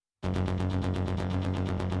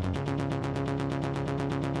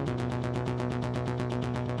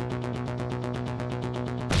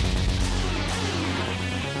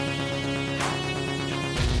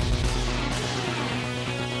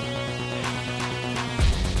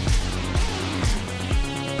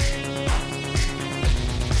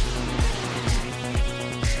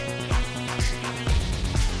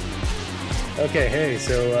Okay, hey,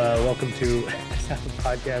 so welcome to a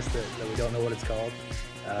podcast that we don't know what it's called.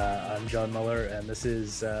 I'm John Muller, and this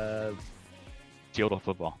is Total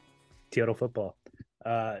football. Teodal Football.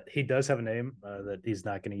 He does have a name that he's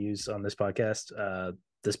not going to use on this podcast.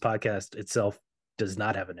 This podcast itself does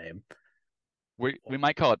not have a name. We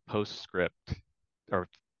might call it postscript or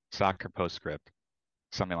soccer postscript,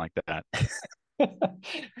 something like that.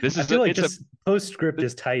 This I is feel a, like it's a just postscript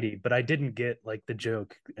is tidy, but I didn't get like the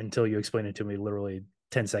joke until you explained it to me literally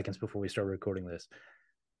 10 seconds before we started recording this.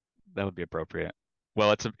 that would be appropriate.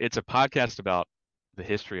 Well, it's a podcast about the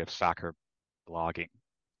history of soccer blogging,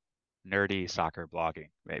 nerdy soccer blogging,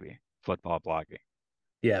 maybe football blogging.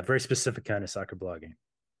 Yeah, very specific kind of soccer blogging.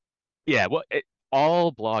 Yeah, well,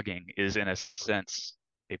 all blogging is in a sense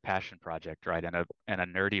a passion project, right? And a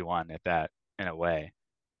nerdy one at that, in a way.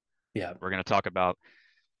 Yeah, We're going to talk about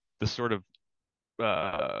the sort of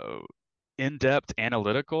uh, in-depth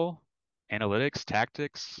analytics,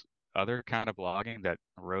 tactics, other kind of blogging that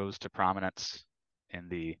rose to prominence in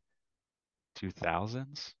the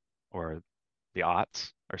 2000s or the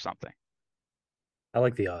aughts or something. I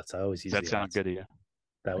like the odds. I always Does use that the sound odds. good to you?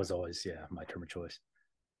 That was always, yeah, my term of choice.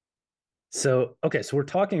 So, okay, so we're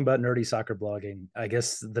talking about nerdy soccer blogging. I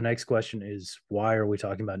guess the next question is why are we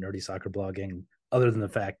talking about nerdy soccer blogging other than the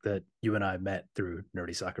fact that you and I met through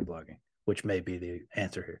nerdy soccer blogging, which may be the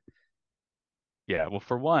answer here. Yeah, well,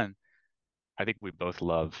 for one, I think we both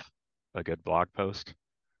love a good blog post.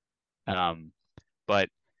 Um, but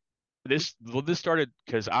this started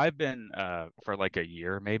because I've been for like a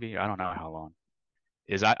year, maybe, I don't know how long,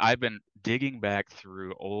 I've been digging back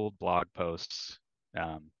through old blog posts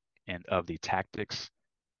and of the tactics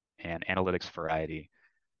and analytics variety.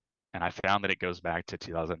 And I found that it goes back to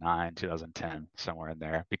 2009, 2010, somewhere in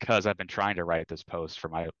there, because I've been trying to write this post for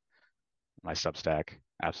my Substack,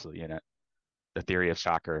 Absolute Unit, the Theory of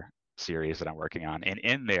Soccer series that I'm working on. And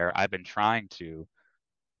in there, I've been trying to,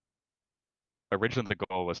 originally the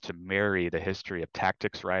goal was to marry the history of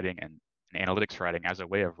tactics writing and analytics writing as a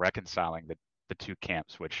way of reconciling the two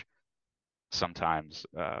camps, which sometimes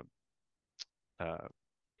uh, you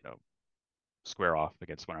know square off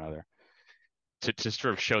against one another, to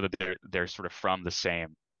sort of show that they're sort of from the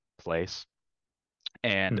same place.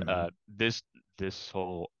 And Hmm. this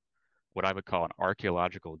whole, what I would call an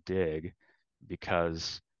archaeological dig,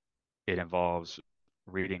 because it involves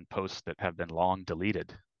reading posts that have been long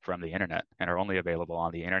deleted from the internet and are only available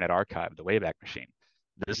on the Internet Archive, the Wayback Machine.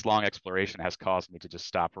 This long exploration has caused me to just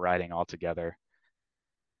stop writing altogether,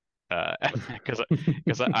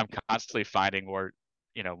 because I'm constantly finding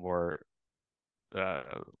more uh,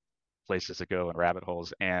 places to go and rabbit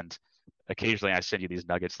holes. And occasionally I send you these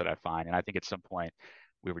nuggets that I find. And I think at some point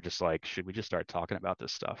we were just like, should we just start talking about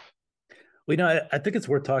this stuff? Well, I think it's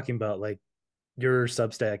worth talking about like your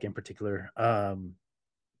Substack in particular.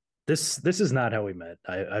 This is not how we met.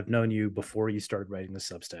 I've known you before you started writing the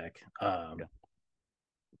Substack, Yeah.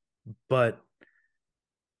 but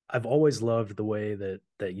I've always loved the way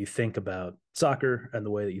that you think about soccer and the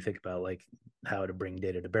way that you think about like how to bring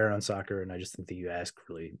data to bear on soccer. And I just think that you ask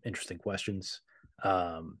really interesting questions.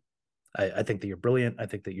 Um, I think that you're brilliant. I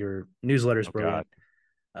think that your newsletter is Oh God.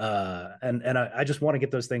 brilliant. And I just want to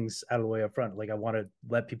get those things out of the way up front. Like I want to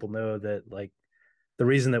let people know that like the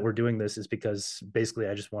reason that we're doing this is because basically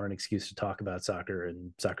I just want an excuse to talk about soccer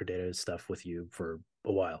and soccer data stuff with you for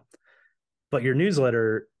a while. But your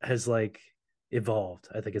newsletter has like evolved,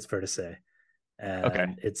 I think it's fair to say. Okay.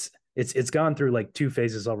 And it's gone through like two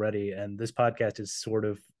phases already. And this podcast is sort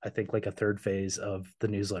of, I think, like a third phase of the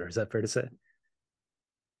newsletter. Is that fair to say?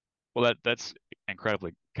 Well, that's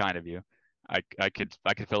incredibly kind of you. I could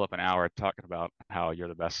fill up an hour talking about how you're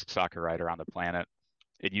the best soccer writer on the planet.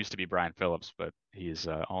 It used to be Brian Phillips, but he's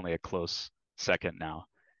only a close second now.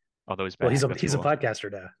 Although he's Well, back, that's he's a cool.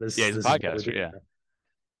 podcaster now. Yeah, he's a This is what we podcaster. do.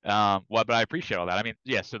 Yeah. Well, but I appreciate all that. I mean,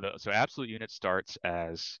 yeah. So Absolute Unit starts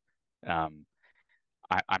as, um,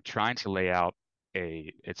 I'm trying to lay out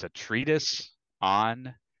it's a treatise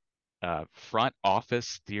on front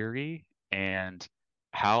office theory and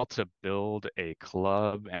how to build a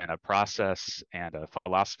club and a process and a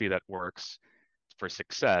philosophy that works for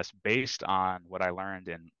success based on what I learned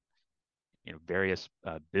in various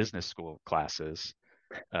business school classes,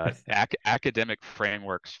 academic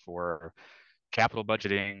frameworks for capital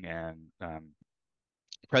budgeting and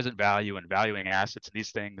present value and valuing assets.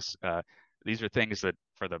 And these are things that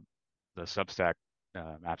for the Substack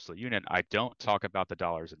Absolute Unit, I don't talk about the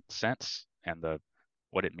dollars and cents and the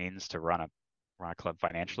what it means to run a club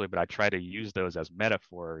financially, but I try to use those as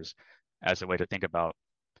metaphors as a way to think about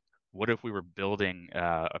what if we were building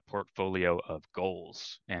a portfolio of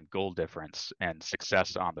goals and goal difference and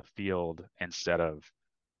success on the field instead of,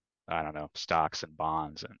 I don't know, stocks and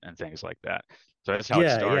bonds and things like that. So that's how it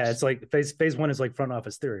Yeah, starts. it's like phase one is like front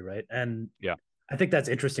office theory, right? And Yeah. I think that's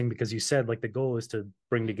interesting because you said like the goal is to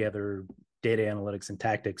bring together data analytics and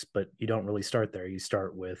tactics, but you don't really start there. You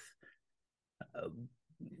start with uh,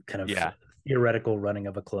 kind of Yeah, theoretical running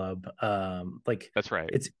of a club. Like that's right.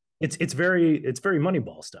 it's it's very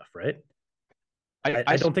Moneyball stuff, right? I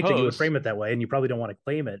I don't think that you would suppose, frame it that way, and you probably don't want to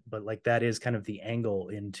claim it, but like that is kind of the angle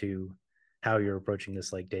into how you're approaching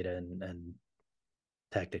this like data and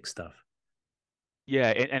tactics stuff. yeah,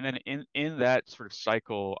 and then in that sort of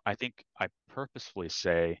cycle, I think I purposefully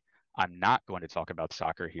say I'm not going to talk about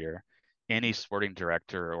soccer here. Any sporting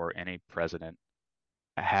director or any president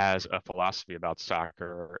has a philosophy about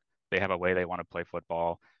soccer. They have a way they want to play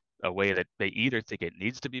football, a way that they either think it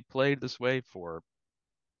needs to be played this way for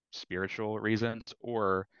spiritual reasons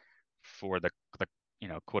or for the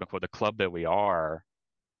quote unquote the club that we are.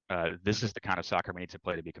 This is the kind of soccer we need to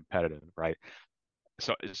play to be competitive, right?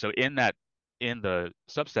 So in the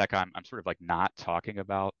Substack, I'm sort of like not talking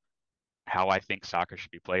about how I think soccer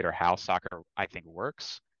should be played or how soccer I think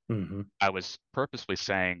works. Mm-hmm. I was purposely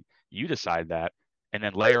saying you decide that, and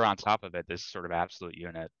then layer on top of it this sort of absolute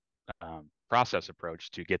unit process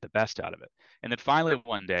approach to get the best out of it. And then finally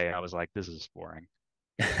one day I was like, this is boring.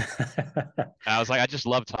 And I was like, I just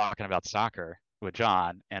love talking about soccer with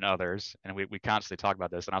John and others, and we constantly talk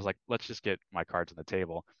about this. And I was like, let's just get my cards on the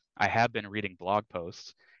table. I have been reading blog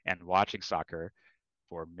posts and watching soccer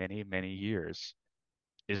for many, many years.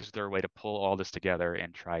 Is there a way to pull all this together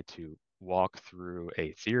and try to walk through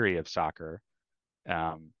a theory of soccer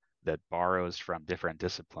um, that borrows from different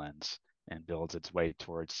disciplines and builds its way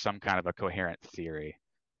towards some kind of a coherent theory?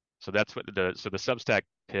 So that's what the Substack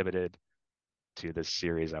pivoted to this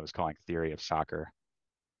series I was calling Theory of Soccer,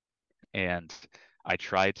 and I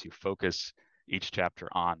tried to focus each chapter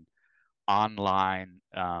on online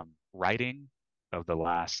writing of the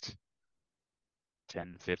last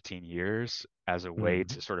 10, 15 years as a way Mm-hmm.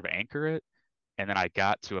 to sort of anchor it. And then I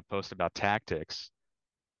got to a post about tactics,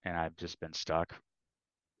 and I've just been stuck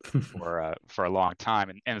for a long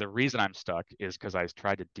time. And the reason I'm stuck is because I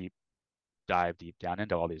tried to dive deep down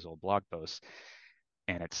into all these old blog posts,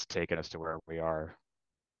 and it's taken us to where we are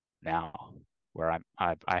now, where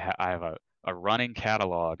I have a running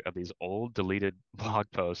catalog of these old deleted blog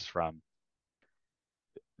posts from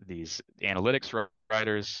these analytics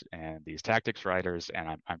writers and these tactics writers, and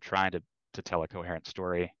I'm trying to tell a coherent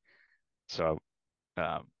story. So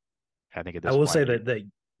um, I think at I this will say point, that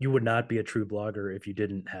you would not be a true blogger if you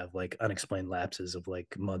didn't have like unexplained lapses of like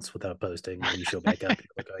months without posting, and then you show back up, you're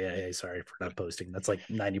like, oh yeah, hey, sorry for not posting. That's like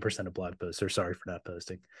 90% of blog posts are sorry for not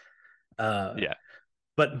posting. Uh, yeah,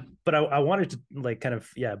 but I wanted to like kind of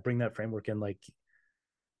yeah bring that framework in. Like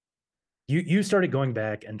you started going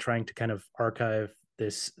back and trying to kind of archive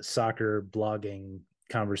this soccer blogging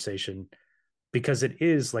conversation because it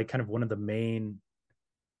is like kind of one of the main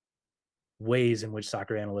ways in which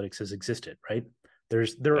soccer analytics has existed, right? There are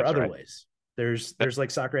that's other right. ways. There's That, there's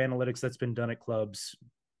like soccer analytics that's been done at clubs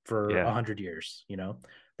for yeah, 100 years.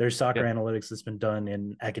 There's soccer yeah, analytics that's been done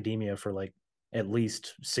in academia for like at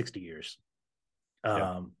least 60 years. yeah,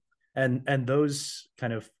 Um, and those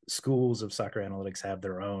kind of schools of soccer analytics have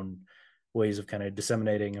their own ways of kind of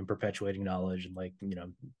disseminating and perpetuating knowledge and like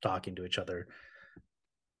talking to each other.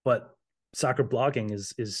 But soccer blogging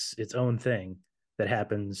is its own thing that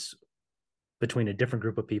happens between a different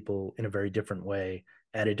group of people in a very different way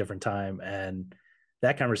at a different time. And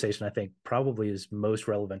that conversation, I think, probably is most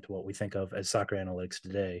relevant to what we think of as soccer analytics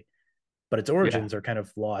today. But its yeah. origins are kind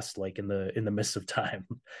of lost, like in the mists of time,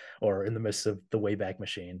 or in the mists of the Wayback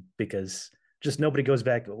Machine, because just nobody goes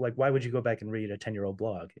back. Like, why would you go back and read a 10-year-old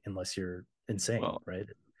blog unless you're insane, Well, right?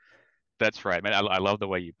 that's right, man. I love the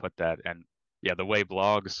way you put that, and yeah, the way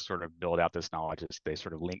blogs sort of build out this knowledge is they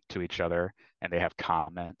sort of link to each other, and they have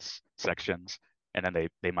comments sections, and then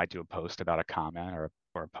they might do a post about a comment or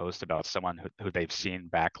a post about someone who they've seen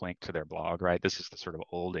backlink to their blog, right? This is the sort of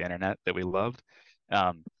old internet that we loved.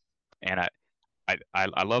 Um, and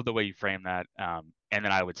I love the way you frame that. And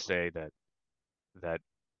then I would say that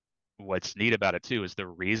what's neat about it too is the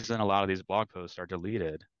reason a lot of these blog posts are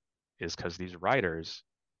deleted is because these writers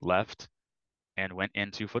left and went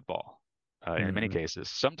into football. In many Mm-hmm. cases,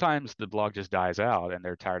 sometimes the blog just dies out and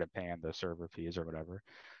they're tired of paying the server fees or whatever.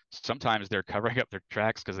 Sometimes they're covering up their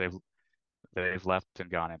tracks because they've left and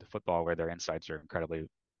gone into football where their insights are incredibly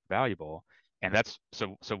valuable. And that's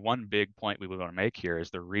so one big point we want to make here is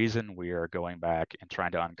the reason we are going back and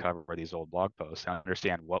trying to uncover these old blog posts and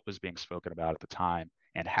understand what was being spoken about at the time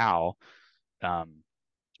and how, um,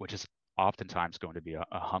 which is oftentimes going to be a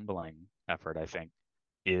humbling effort, I think,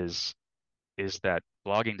 is that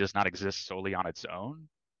blogging does not exist solely on its own,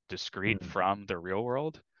 discrete Mm-hmm. from the real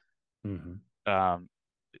world. Mm-hmm. Um,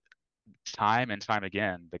 Time and time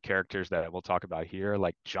again, the characters that we'll talk about here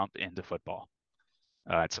like jump into football.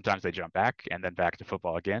 Sometimes they jump back and then back to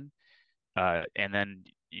football again. And then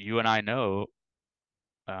you and I know,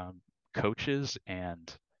 um, coaches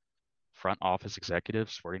and front office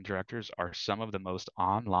executives, sporting directors are some of the most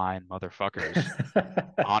online motherfuckers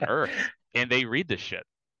on earth, and they read this shit,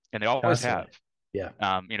 and they always have.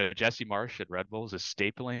 Constantly. Yeah. Jesse Marsh at Red Bulls is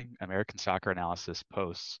stapling American soccer analysis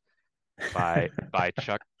posts by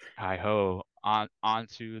Chuck Hi-Ho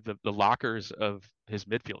onto the lockers of his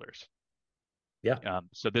midfielders. Yeah.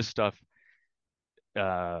 So this stuff,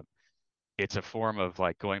 uh, it's a form of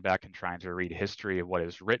like going back and trying to read history of what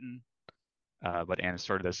is written, but in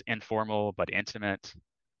sort of this informal but intimate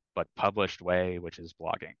but published way, which is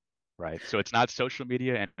blogging, right? So it's not social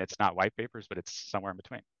media and it's not white papers, but it's somewhere in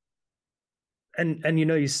between. And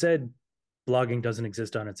you said blogging doesn't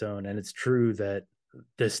exist on its own, and it's true that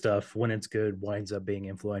this stuff, when it's good, winds up being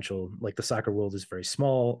influential. Like the soccer world is very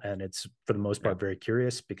small, and it's for the most Yeah, part very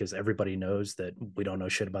curious because everybody knows that we don't know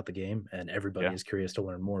shit about the game, and everybody yeah, is curious to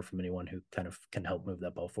learn more from anyone who kind of can help move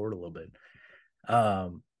that ball forward a little bit.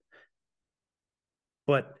 Um,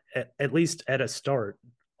 but at least at a start,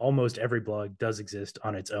 almost every blog does exist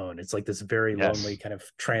on its own. It's like this very lonely yes, kind of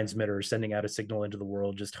transmitter sending out a signal into the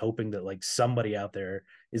world, just hoping that like somebody out there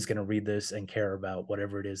is going to read this and care about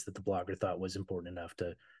whatever it is that the blogger thought was important enough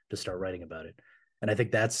to start writing about it. And I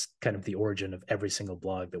think that's kind of the origin of every single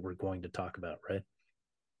blog that we're going to talk about, right?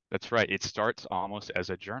 that's right. It starts almost as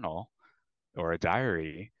a journal or a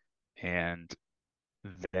diary, and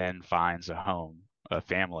then finds a home, a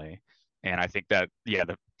family. And I think that, yeah,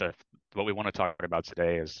 the what we want to talk about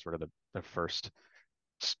today is sort of the first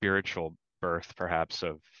spiritual birth, perhaps,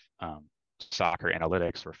 of, um, soccer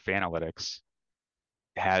analytics or fanalytics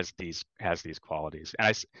has these qualities.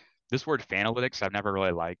 And this word fanalytics I've never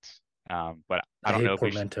really liked, but I I don't know hate if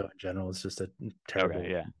we should. portmanteau in general. It's just a Okay, terrible,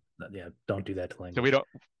 yeah. yeah, don't do that to So we language. don't,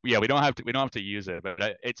 yeah, we don't have to use it,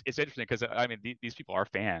 but it's interesting because I mean these people are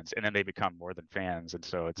fans, and then they become more than fans, and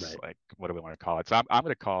so it's Right. like, what do we want to call it? So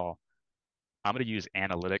I'm going to use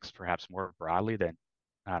analytics perhaps more broadly than,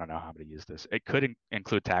 I don't know how I'm going to use this. It could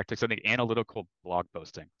include tactics. I think analytical blog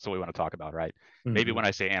posting. So we want to talk about, right? Maybe Mm-hmm. when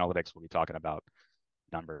I say analytics, we'll be talking about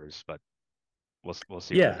numbers, but we'll see where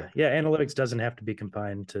we Yeah, go. yeah. Analytics doesn't have to be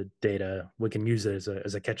confined to data. We can use it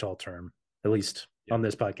as a catch-all term, at least Yeah, on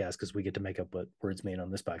this podcast, because we get to make up what words mean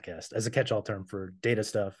on this podcast as a catch-all term for data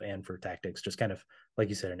stuff and for tactics. Just kind of like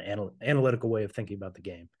you said, an analytical way of thinking about the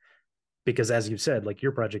game. Because as you said, like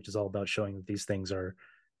your project is all about showing that these things are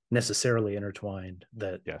necessarily intertwined.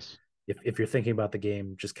 That yes, if you're thinking about the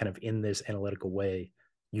game just kind of in this analytical way,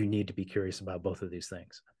 you need to be curious about both of these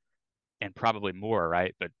things. and probably more,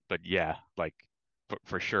 right? But yeah, like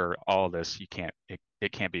for sure, all of this,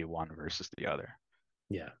 it can't be one versus the other.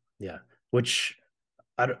 Yeah, yeah. Which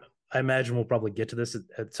I don't, I imagine we'll probably get to this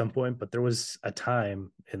at some point, but there was a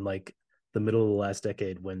time in like the middle of the last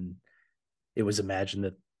decade when it was imagined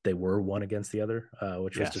that they were one against the other,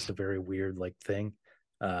 which was just Yes, a very weird like thing.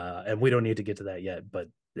 And we don't need to get to that yet, but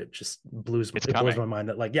it's it blows my coming. mind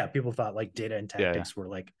that like yeah, people thought like data and Yeah, yeah. tactics were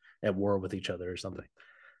like at war with each other or something.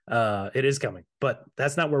 It is coming, but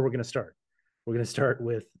that's not where we're going to start. We're going to start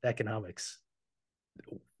with economics.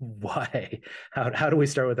 Why? How do we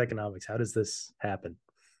start with economics? How does this happen?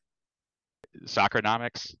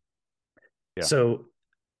 Soccernomics. Yeah, So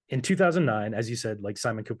in 2009, as you said, like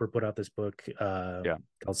Simon Cooper put out this book yeah.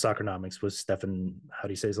 called Soccernomics with Stefan, how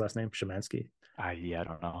do you say his last name? Shemansky. Yeah, I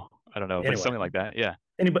don't know. I don't know, but Anyway, something like that. Yeah.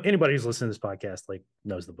 anybody who's listening to this podcast like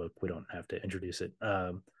knows the book. We don't have to introduce it.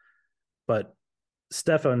 But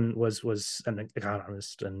Stefan was an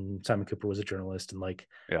economist and Simon Cooper was a journalist, and like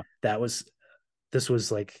Yeah. that was this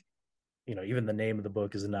was like even the name of the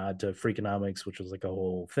book is a nod to Freakonomics, which was like a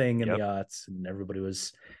whole thing in the Yep. aughts, and everybody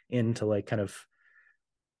was into like kind of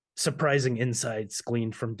surprising insights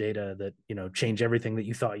gleaned from data that change everything that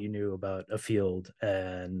you thought you knew about a field.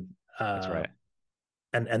 That's right.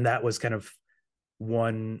 And that was kind of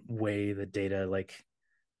one way that data like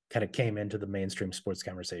kind of came into the mainstream sports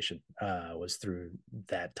conversation, was through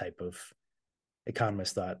that type of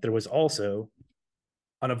economist thought. There was also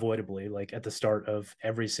unavoidably, like at the start of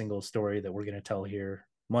every single story that we're going to tell here,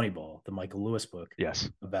 Moneyball, the Michael Lewis book Yes.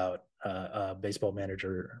 about a baseball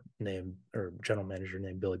manager named or general manager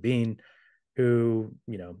named Billy Bean, who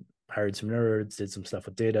hired some nerds, did some stuff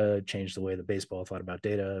with data, changed the way that baseball thought about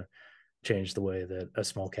data, changed the way that a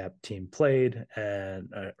small cap team played, and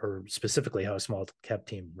or specifically how a small cap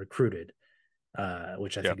team recruited,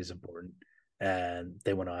 which I Yeah, think is important. And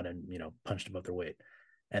they went on and punched above their weight.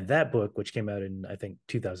 And that book, which came out in I think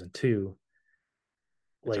 2002,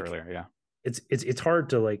 it's like earlier. Yeah, it's hard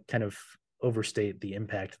to like kind of overstate the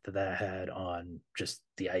impact that that had on just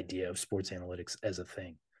the idea of sports analytics as a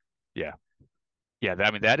thing. yeah, yeah.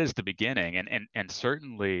 I mean, that is the beginning, and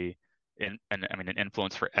certainly, and I mean, an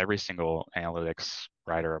influence for every single analytics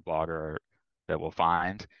writer or blogger that we'll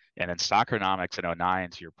find. And then Soccernomics in '09,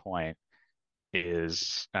 to your point,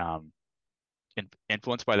 is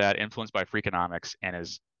influenced by that, influenced by Freakonomics, and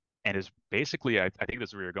is basically, I think this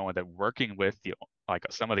is where you're going, that working with the like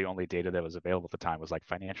some of the only data that was available at the time was like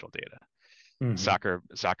financial data. Mm-hmm.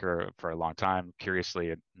 Soccer for a long time,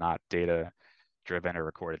 curiously, not data driven or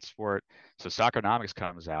recorded sport. So Soccernomics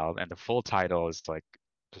comes out, and the full title is like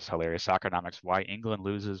just hilarious. Soccernomics: Why England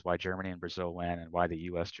Loses, Why Germany and Brazil Win, and Why the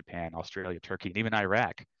U.S., Japan, Australia, Turkey, and even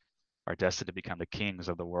Iraq are destined to become the kings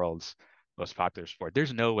of the world's most popular sport.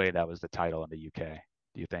 There's no way that was the title in the UK.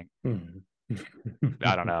 Do you think?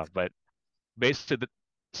 I don't Mm-hmm. know, but basically, the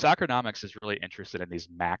Soccernomics is really interested in these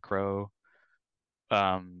macro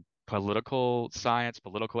political science,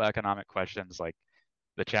 political economic questions. Like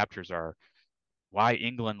the chapters are why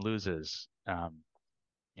England loses,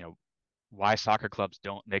 you know, why soccer clubs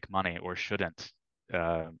don't make money or shouldn't,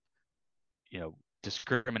 uh,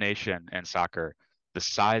 discrimination in soccer, the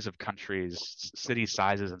size of countries, city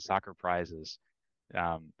sizes and soccer prizes,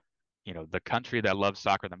 um, the country that loves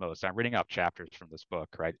soccer the most. I'm reading out chapters from this book,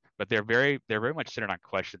 right? But they're very much centered on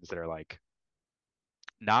questions that are like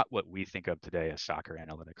not what we think of today as soccer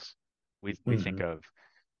analytics. We think Mm-hmm. of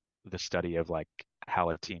the study of like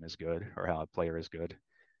how a team is good or how a player is good,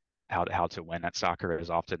 how to win at soccer is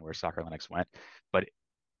often where soccer analytics went. But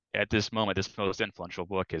at this moment, this most influential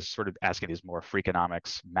book is sort of asking these more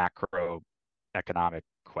freakonomics, macro economic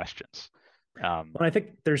questions. Well, I think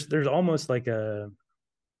there's almost like a,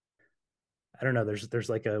 I don't know, there's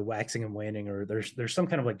like a waxing and waning, or there's some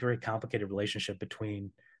kind of like very complicated relationship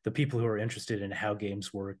between the people who are interested in how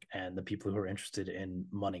games work and the people who are interested in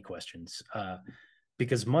money questions.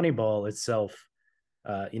 Because Moneyball itself,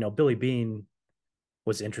 Billy Bean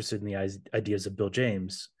was interested in the ideas of Bill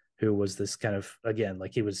James, who was this kind of, again,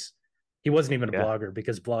 like he wasn't even a Yeah, blogger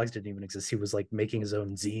because blogs didn't even exist. He was like making his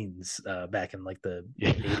own zines back in like the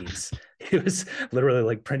yeah, 80s. He was literally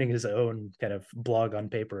like printing his own kind of blog on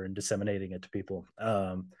paper and disseminating it to people.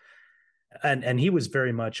 And he was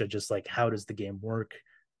very much a just like how does the game work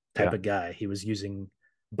type yeah, of guy. He was using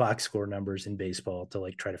box score numbers in baseball to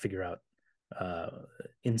like try to figure out uh,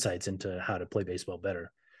 insights into how to play baseball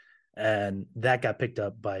better. And that got picked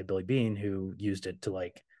up by Billy Bean, who used it to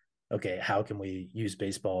like, okay, how can we use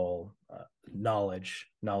baseball knowledge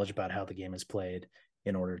about how the game is played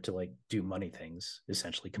in order to like do money things,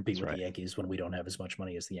 essentially compete that's with the right. Yankees when we don't have as much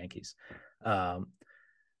money as the Yankees. Um,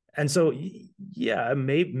 and so, yeah,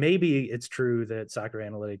 maybe it's true that soccer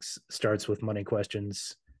analytics starts with money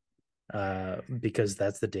questions because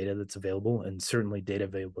that's the data that's available, and certainly data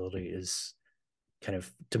availability is kind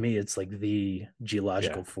of, to me, it's like the Yeah,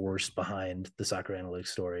 geological force behind the soccer analytics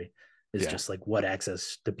story is yeah, just like what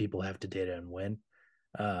access do people have to data and when.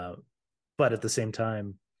 Uh, but at the same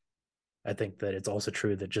time, I think that it's also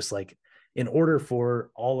true that just like in order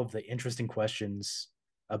for all of the interesting questions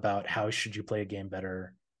about how should you play a game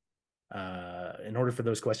better, in order for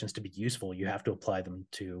those questions to be useful, you have to apply them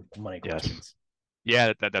to money yes, questions.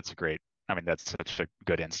 yeah. That's a great. I mean, that's such a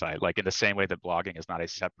good insight. Like in the same way that blogging is not a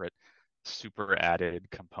separate, super added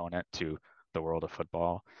component to the world of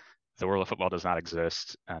football. The world of football does not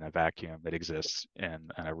exist in a vacuum. It exists in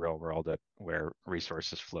a real world where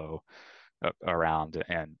resources flow around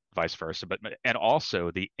and vice versa. But and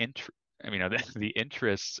also I mean, the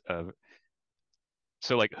interests of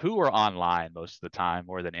so like who are online most of the time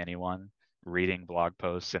more than anyone, reading blog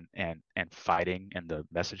posts and fighting in the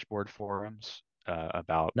message board forums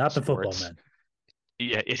about Not the football sports. men.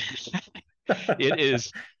 Yeah, it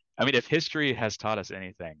is. I mean, if history has taught us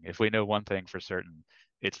anything, if we know one thing for certain,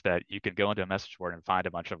 it's that you can go into a message board and find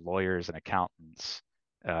a bunch of lawyers and accountants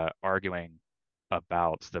arguing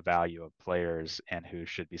about the value of players and who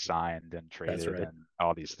should be signed and That's traded right. and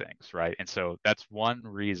all these things, right? And so that's one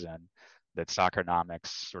reason that Soccernomics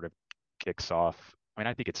sort of kicks off. I mean,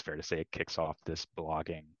 I think it's fair to say it kicks off this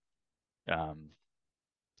blogging um,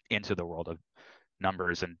 into the world of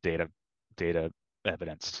numbers and data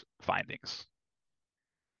evidence findings.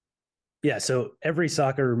 Yeah, so every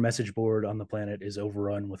soccer message board on the planet is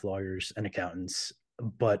overrun with lawyers and accountants,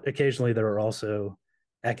 but occasionally there are also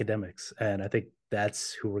academics, and I think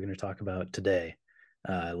that's who we're going to talk about today.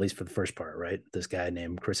 at least for the first part, right? This guy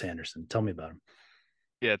named Chris Anderson. Tell me about him.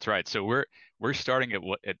 Yeah, that's right. So we're starting at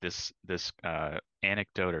what at this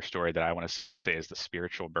anecdote or story that I want to say is the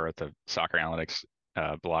spiritual birth of soccer analytics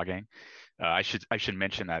blogging. I should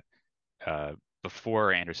mention that uh,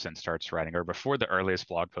 before Anderson starts writing, or before the earliest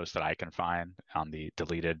blog post that I can find on the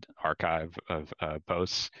deleted archive of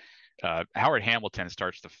posts, Howard Hamilton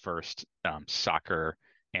starts the first soccer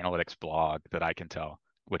analytics blog that I can tell,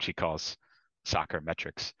 which he calls Soccer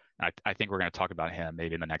Metrics. I think we're going to talk about him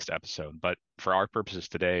maybe in the next episode. But for our purposes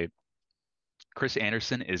today, Chris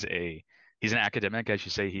Anderson he's an academic, as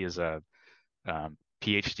you say. He is a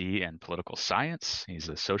PhD in political science. He's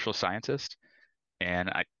a social scientist,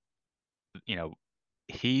 and you know,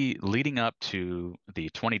 he leading up to the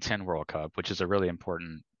 2010 World Cup, which is a really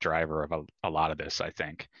important driver of a lot of this, I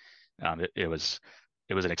think. It was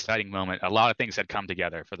an exciting moment. A lot of things had come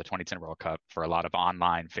together for the 2010 World Cup for a lot of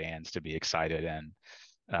online fans to be excited, and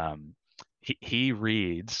um, he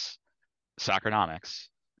reads Soccernomics.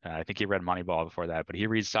 I think he read Moneyball before that, but he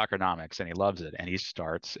reads Soccernomics and he loves it, and he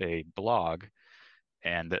starts a blog.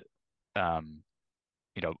 And um,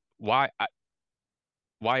 you know why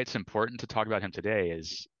it's important to talk about him today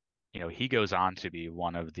is, he goes on to be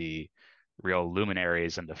one of the real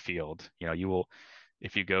luminaries in the field. You will,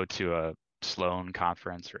 if you go to a Sloan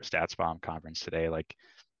conference or a StatsBomb conference today, like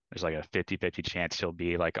there's like a 50-50 chance he'll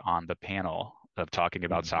be like on the panel of talking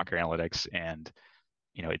about Mm-hmm. soccer analytics and,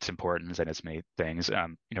 its importance and its many things.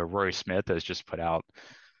 Rory Smith has just put out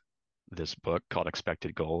this book called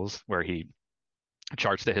Expected Goals, where he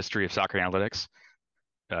charts the history of soccer analytics.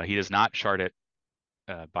 He does not chart it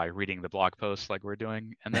by reading the blog posts like we're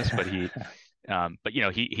doing in this, but he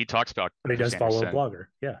talks about But he Chris does follow a Anderson. blogger.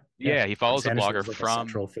 Yeah, yeah. Yeah, he Chris follows a Anderson blogger is like a from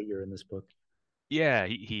central figure in this book. yeah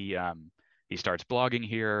he starts blogging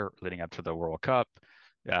here leading up to the World Cup,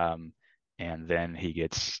 um, and then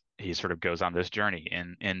he sort of goes on this journey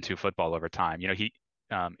into football over time. He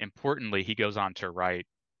importantly he goes on to write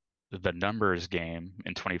the Numbers Game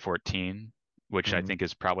in 2014, which I Mm-hmm. think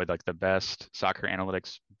is probably like the best soccer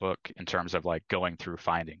analytics book in terms of like going through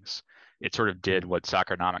findings. It sort of did Mm-hmm. what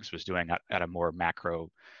Soccernomics was doing at a more macro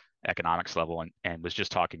economics level, and was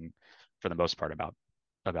just talking for the most part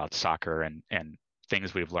about soccer and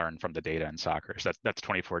things we've learned from the data in soccer. So that's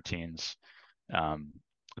 2014's um,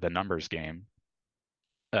 the Numbers Game.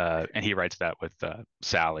 And he writes that with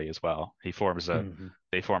Sally as well. Mm-hmm.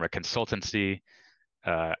 They form a consultancy,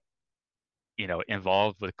 uh,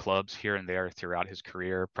 involved with clubs here and there throughout his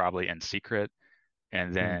career, probably in secret.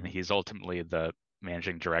 And then Mm-hmm. he's ultimately the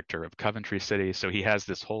managing director of Coventry City. So he has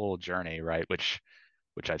this whole journey, right? Which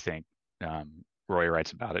I think Roy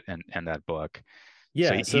writes about it in that book. So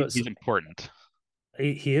Yeah, so he's important.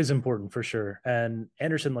 he is important for sure. And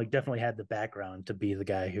Anderson like definitely had the background to be the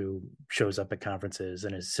guy who shows up at conferences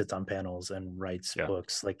and sits on panels and writes Yeah.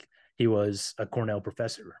 books. Like he was a Cornell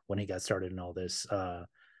professor when he got started in all this.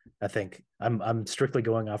 I think I'm strictly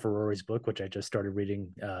going off of Rory's book, which I just started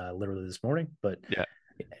reading literally this morning. But Yeah.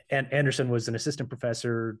 and Anderson was an assistant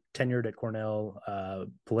professor, tenured at Cornell,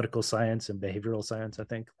 political science and behavioral science. I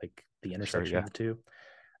think like the Sure. intersection of Yeah. the two.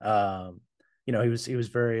 Um, he was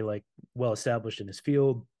very like well established in his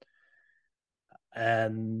field,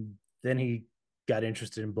 and then he got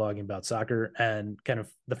interested in blogging about soccer. And kind of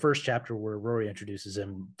the first chapter where Rory introduces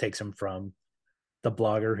him takes him from the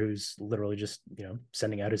blogger who's literally just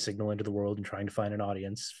sending out his signal into the world and trying to find an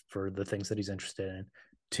audience for the things that he's interested in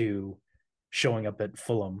to showing up at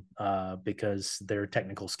Fulham because their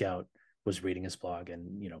technical scout was reading his blog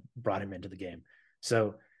and brought him into the game.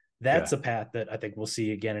 So that's Yeah. a path that I think we'll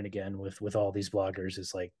see again and again with all these bloggers.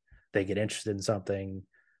 Is like they get interested in something,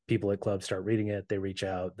 people at clubs start reading it, they reach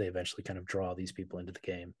out, they eventually kind of draw these people into the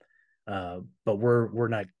game. But we're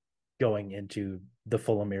not going into the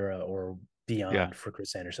Fulham era or Yeah. beyond for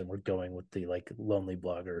Chris Anderson. We're going with the like lonely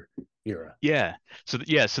blogger era. Yeah. So the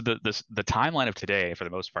timeline of today, for the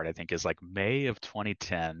most part, I think is like May of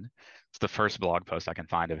 2010. It's the first blog post I can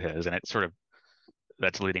find of his, and it's sort of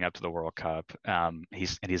that's leading up to the World Cup.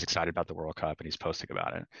 He's excited about the World Cup and he's posting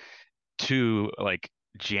about it. To like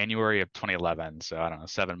January of 2011, so I don't know,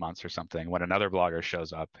 7 months or something, when another blogger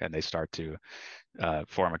shows up and they start to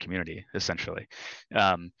form a community essentially.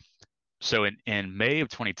 Um, so in May of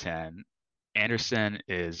 2010, Anderson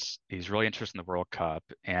he's really interested in the World Cup,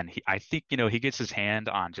 and I think he gets his hand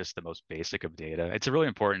on just the most basic of data. It's really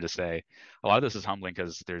important to say a lot of this is humbling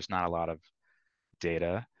because there's not a lot of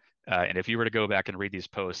data, and if you were to go back and read these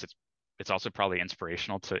posts, it's also probably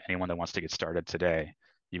inspirational to anyone that wants to get started today.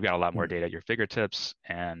 You've got a lot more Hmm. data at your fingertips,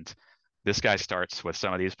 and this guy starts with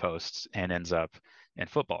some of these posts and ends up in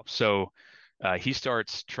football. So he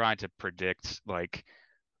starts trying to predict like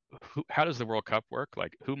how does the World Cup work?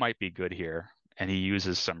 Like who might be good here? And he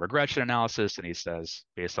uses some regression analysis, and he says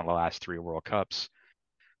based on the last three World Cups,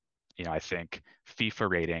 I think FIFA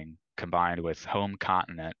rating combined with home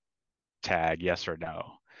continent tag, yes or no,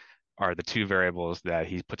 are the two variables that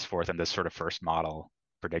he puts forth in this sort of first model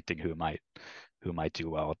predicting who might do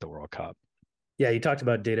well at the World Cup. Yeah, you talked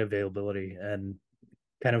about data availability, and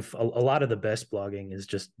kind of a lot of the best blogging is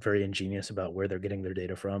just very ingenious about where they're getting their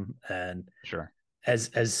data from. And Sure. as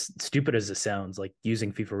stupid as it sounds, like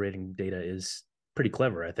using FIFA rating data is pretty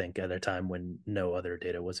clever, I think, at a time when no other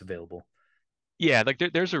data was available. Yeah, like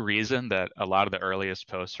there's a reason that a lot of the earliest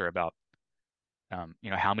posts are about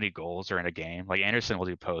how many goals are in a game. Like Anderson will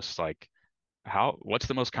do posts like what's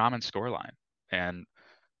the most common score line and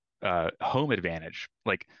home advantage.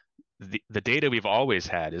 Like the data we've always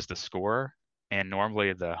had is the score, and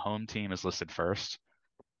normally the home team is listed first.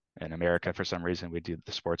 In America, for some reason, we do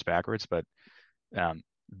the sports backwards, but um,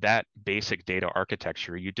 that basic data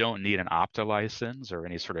architecture, you don't need an Opta license or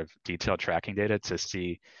any sort of detailed tracking data to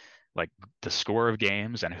see like the score of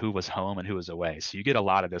games and who was home and who was away. So you get a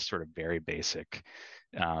lot of this sort of very basic,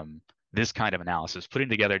 um, this kind of analysis, putting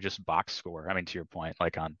together just box score. I mean, to your point,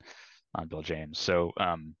 like on Bill James. So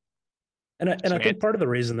And I so think part of the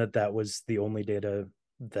reason that that was the only data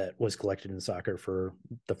that was collected in soccer for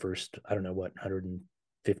the first, I don't know what,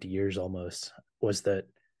 150 years almost, was that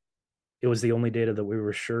it was the only data that we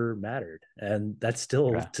were sure mattered. And that's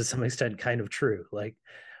still yeah, to some extent kind of true. Like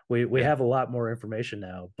we yeah. have a lot more information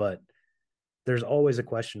now, but there's always a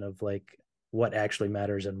question of like what actually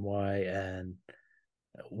matters and why, and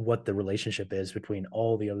what the relationship is between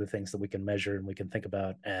all the other things that we can measure and we can think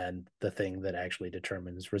about, and the thing that actually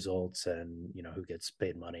determines results and who gets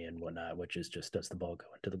paid money and whatnot, which is just, does the ball go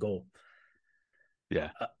into the goal. Yeah.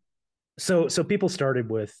 So people started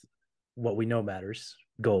with what we know matters,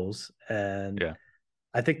 goals. And Yeah.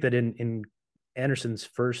 I think that in Anderson's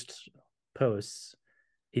first posts,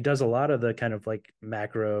 he does a lot of the kind of like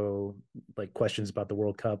macro like questions about the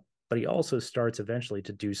World Cup, but he also starts eventually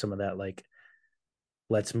to do some of that, like,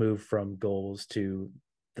 let's move from goals to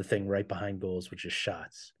the thing right behind goals, which is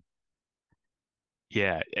shots.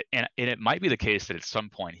 Yeah, and it might be the case that at some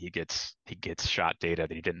point he gets shot data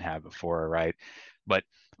that he didn't have before, right? But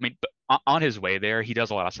I mean, on his way there, he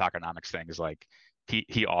does a lot of Soccernomics things. Like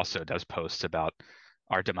he also does posts about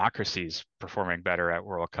our democracies performing better at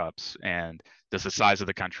World Cups, and does the size of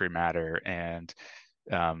the country matter, and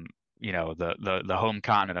um, the home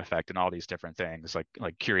continent effect, and all these different things.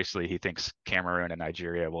 Like curiously, he thinks Cameroon and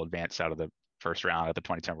Nigeria will advance out of the first round at the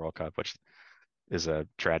 2010 World Cup, which is a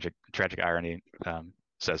tragic irony.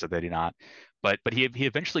 Says that they do not, but he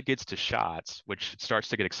eventually gets to shots, which starts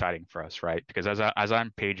to get exciting for us, right? Because as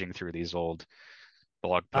I'm paging through these old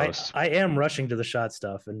blog I posts, I am rushing to the shot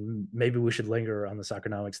stuff, and maybe we should linger on the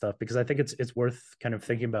Soccernomic stuff, because I think it's worth kind of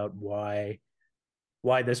thinking about why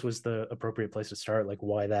this was the appropriate place to start, like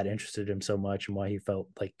why that interested him so much, and why he felt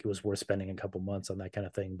like it was worth spending a couple months on that kind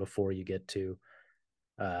of thing before you get to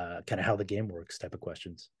kind of how the game works type of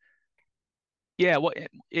questions. yeah, well,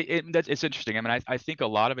 it's interesting. I mean, I think a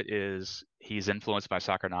lot of it is he's influenced by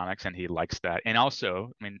Soccernomics, and he likes that, and also,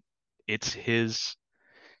 I mean, it's his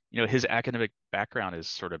academic background is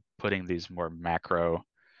sort of putting these more macro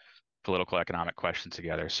political economic questions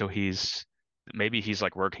together. So maybe he's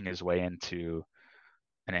like working his way into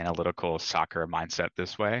an analytical soccer mindset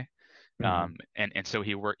this way. Mm-hmm. And so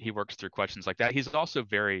he works through questions like that. He's also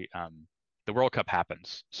very the World Cup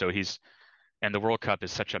happens, so and the World Cup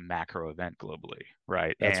is such a macro event globally,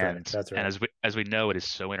 right? That's right. And That's and right. as we know, it is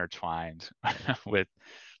so intertwined with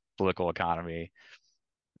political economy,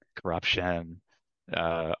 corruption,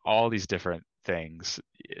 all these different things.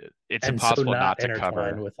 It's And so impossible not not to intertwined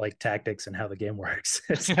cover. with like tactics and how the game works.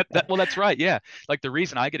 Well, that's right. Yeah. Like the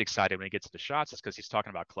reason I get excited when he gets to the shots is because he's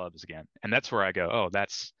talking about clubs again. And that's where I go, oh,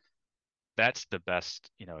 that's the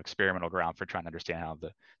best, experimental ground for trying to understand how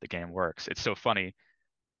the game works. It's so funny.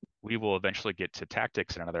 We will eventually get to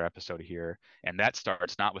tactics in another episode here, and that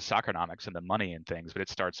starts not with Soccernomics and the money and things, but it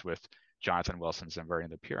starts with Jonathan Wilson's Inverting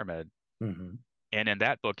the Pyramid. Mm-hmm. And in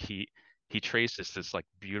that book, he traces this like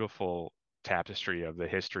beautiful tapestry of the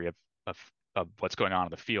history of what's going on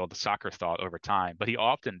in the field, the soccer thought over time. But he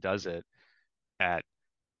often does it at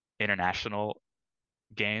international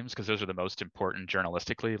games because those are the most important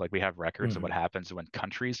journalistically. Like we have records of what Mm-hmm. happens when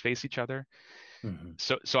countries face each other. Mm-hmm.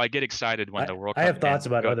 So I get excited when the World I Cup have thoughts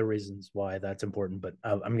and about go, other reasons why that's important, but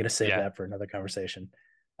I'm going to save yeah, that for another conversation.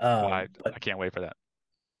 well, I But can't wait for that.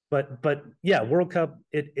 yeah, World Cup.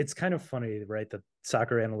 It's kind of funny, right? That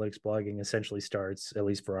soccer analytics blogging essentially starts, at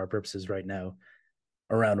least for our purposes right now,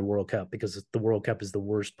 around a World Cup because the World Cup is the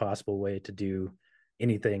worst possible way to do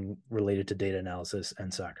anything related to data analysis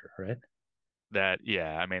and soccer, right? That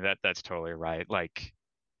yeah, I mean that's totally right. Like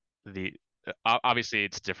the obviously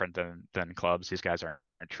it's different than clubs. These guys aren't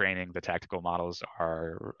training. The tactical models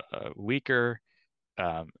are weaker.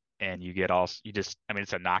 Um, and you get all you just I mean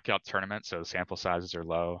it's a knockout tournament, so sample sizes are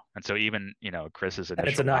low. And so even, Chris's And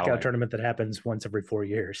it's a initial knockout modeling, tournament that happens once every 4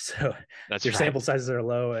 years. So that's your right. sample sizes are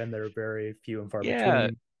low and they're very few and far Yeah.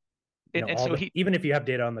 between. And All so the he even if you have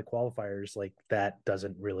data on the qualifiers, like that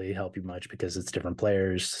doesn't really help you much because it's different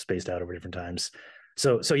players spaced out over different times.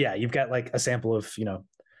 So yeah, you've got like a sample of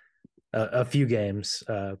a few games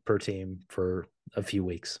per team for a few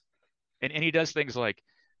weeks. and he does things like,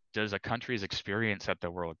 does a country's experience at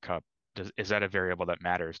the World Cup, is that a variable that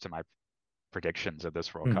matters to my predictions of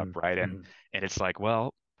this World Cup, Mm-hmm. right? And Mm-hmm. and it's like,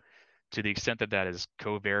 well, to the extent that that is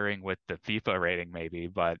co-varying with the FIFA rating, maybe,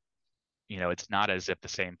 but it's not as if the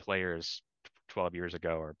same players 12 years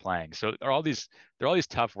ago are playing. So there are all these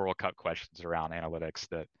tough World Cup questions around analytics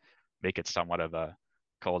that make it somewhat of a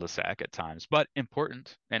cul-de-sac at times, but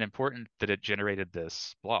important that it generated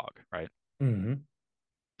this blog, right? Mm-hmm.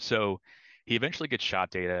 So he eventually gets shot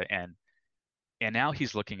data, and now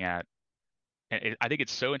he's looking at, and I think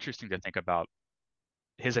it's so interesting to think about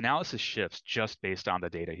his analysis shifts just based on the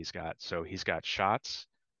data he's got. So he's got shots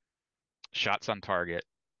on target,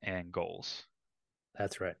 and goals.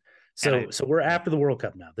 That's right. And So we're after the World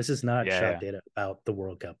Cup now. This is not yeah, shot yeah. data about the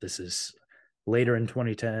World Cup. This is later in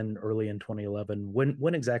 2010, early in 2011.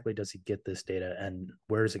 When exactly does he get this data and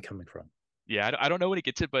where is it coming from? Yeah, I don't know when he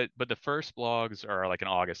gets it, but the first blogs are like in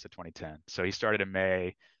August of 2010. So he started in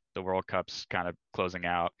May. The World Cup's kind of closing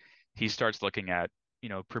out. He starts looking at,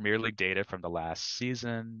 Premier League data from the last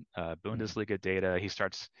season, Mhm. Bundesliga data. He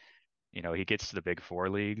starts, he gets to the big four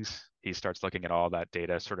leagues. He starts looking at all that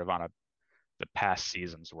data sort of on the past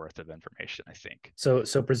season's worth of information, I think. So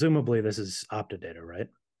presumably this is Opta data, right?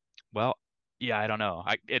 Well, yeah, I don't know.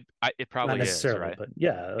 It Not probably is, necessarily, right? but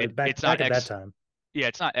yeah, It's back not at that X. time. Yeah,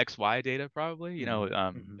 it's not XY data probably, Hmm.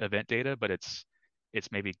 Hmm. event data, but it's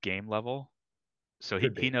maybe game level. So he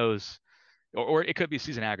Could he be. knows, or it could be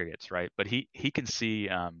season aggregates, right? But he can see,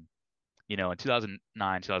 in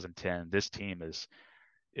 2009, 2010, this team is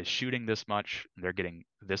shooting this much, they're getting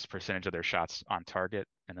this percentage of their shots on target,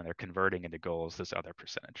 and then they're converting into goals this other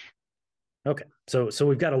percentage. Okay. So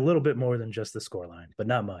we've got a little bit more than just the score line, but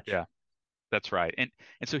not much. Yeah, that's right. And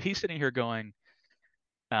so he's sitting here going,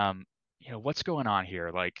 um, what's going on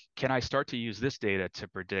here? Like, can I start to use this data to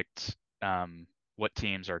predict what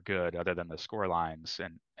teams are good other than the score lines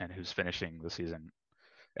and who's finishing the season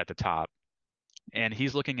at the top? And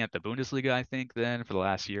he's looking at the Bundesliga, I think, then for the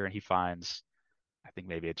last year, and he finds, I think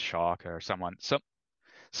maybe it's Schalke or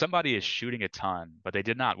somebody is shooting a ton, but they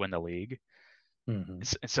did not win the league. Hmm.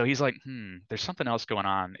 And so he's like, there's something else going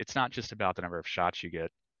on. It's not just about the number of shots you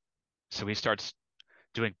get. So he starts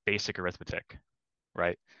doing basic arithmetic,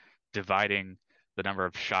 right? Dividing the number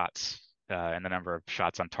of shots and the number of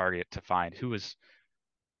shots on target to find who is,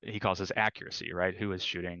 he calls this accuracy, right? Who is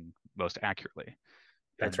shooting most accurately.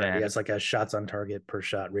 That's And right. He then has like a shots on target per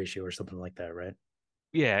shot ratio or something like that, right?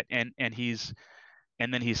 yeah, and then he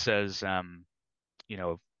says, you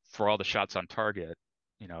know, for all the shots on target,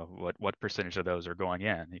 what percentage of those are going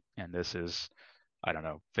in? And this is, I don't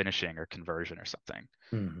know, finishing or conversion or something.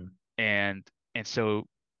 Hmm. And and so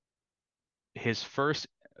his first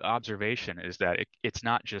observation is that it's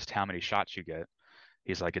not just how many shots you get.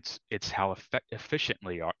 He's like, it's how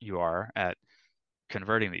efficiently you are at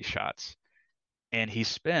converting these shots. And he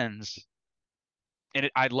spends, and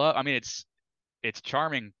I mean, it's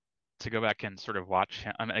charming to go back and sort of watch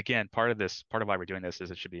him. I mean, again, part of why we're doing this is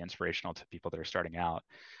it should be inspirational to people that are starting out.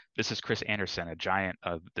 This is Chris Anderson, a giant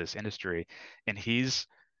of this industry, and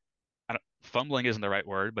fumbling isn't the right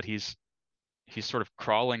word, but he's sort of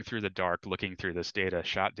crawling through the dark, looking through this data,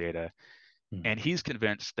 shot data, and Hmm. he's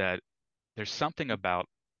convinced that there's something about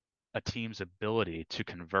a team's ability to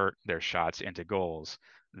convert their shots into goals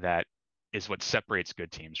that is what separates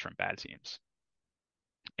good teams from bad teams.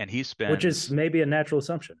 And he Which is spends, maybe a natural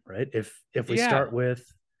assumption, right? If we yeah, start with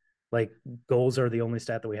like goals are the only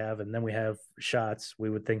stat that we have, and then we have shots, we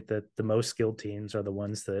would think that the most skilled teams are the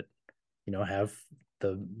ones that have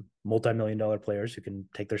the multi-million-dollar players who can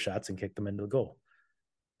take their shots and kick them into the goal.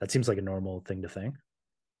 That seems like a normal thing to think.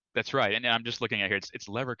 that's right. And I'm just looking at here. It's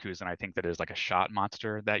Leverkusen, I think, that is like a shot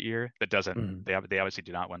monster that year. That doesn't Mm-hmm. they obviously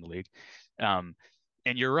do not win the league. Um,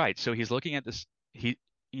 and you're right. So he's looking at this.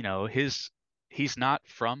 He's not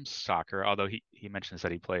from soccer, although he mentions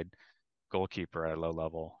that he played goalkeeper at a low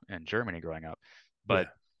level in Germany growing up. But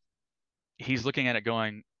Yeah. he's looking at it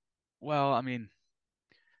going, well, I mean,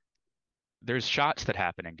 there's shots that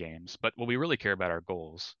happen in games, but what we really care about are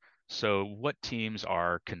goals. So what teams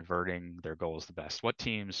are converting their goals the best? What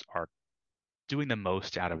teams are doing the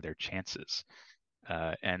most out of their chances?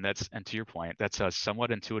 And to your point, that's a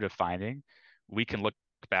somewhat intuitive finding. We can look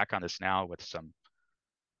back on this now with some,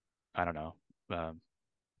 I don't know,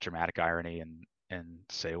 dramatic irony and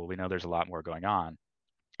say, well, we know there's a lot more going on.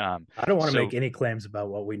 I don't want to So make any claims about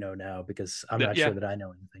what we know now because I'm not yeah, sure that I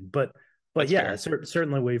know anything. But that's yeah, fair.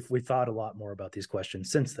 certainly we've thought a lot more about these questions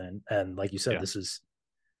since then. And like you said, Yeah, this is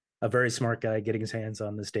a very smart guy getting his hands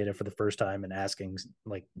on this data for the first time and asking,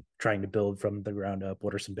 like, trying to build from the ground up.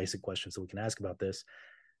 What are some basic questions that we can ask about this?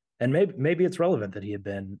 And maybe it's relevant that he had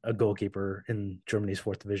been a goalkeeper in Germany's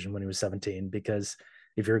fourth division when he was 17, because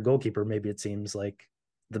if you're a goalkeeper, maybe it seems like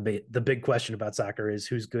the big question about soccer is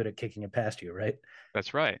who's good at kicking it past you, right?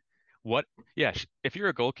 that's right. What, yeah, if you're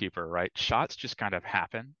a goalkeeper, right, shots just kind of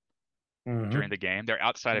happen during Mm-hmm. the game. They're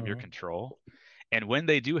outside of your Mm-hmm. control. And when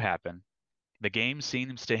they do happen, the game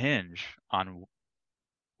seems to hinge on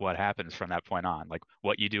what happens from that point on, like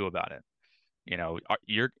what you do about it.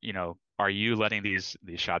 Are you letting these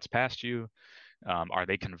shots past you? Are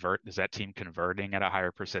they convert? Is that team converting at a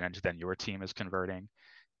higher percentage than your team is converting?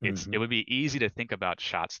 It Mm-hmm. would be easy to think about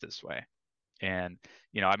shots this way. And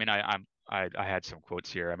I mean, I had some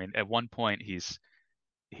quotes here. I mean, at one point he's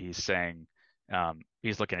saying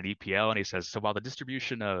he's looking at EPL and he says, so while the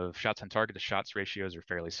distribution of shots on target to shots ratios are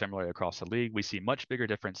fairly similar across the league, we see much bigger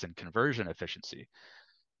difference in conversion efficiency.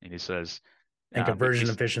 And he says, And we, conversion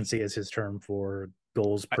we efficiency is his term for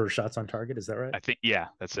goals I, per shots on target. Is that right? I think, yeah,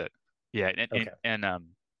 that's it. Yeah, Okay.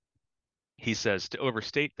 he says to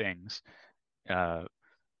overstate things uh,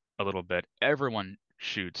 a little bit, everyone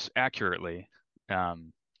shoots accurately,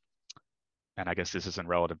 um, and I guess this is in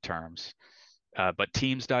relative terms. But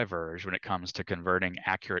teams diverge when it comes to converting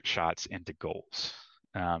accurate shots into goals.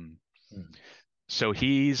 Um, Mm-hmm. so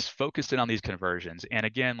he's focused in on these conversions. And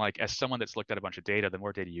again, like as someone that's looked at a bunch of data, the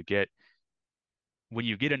more data you get, when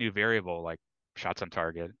you get a new variable like shots on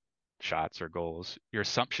target, shots or goals, your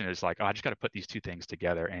assumption is like, oh, I just got to put these two things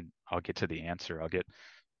together and I'll get to the answer. I'll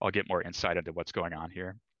get more insight into what's going on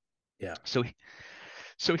here. Yeah.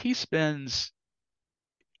 So he spends,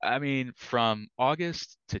 I mean, from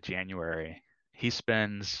August to January, he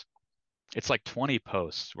spends it's like 20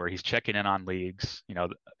 posts where he's checking in on leagues.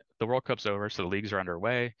 The World Cup's over, so the leagues are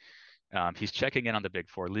underway. He's checking in on the big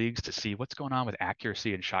four leagues to see what's going on with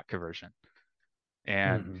accuracy and shot conversion.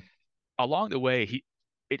 And Mm-hmm. along the way,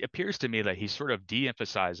 it appears to me that he sort of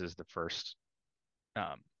de-emphasizes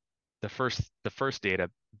um, the first data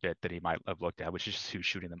bit that he might have looked at, which is who's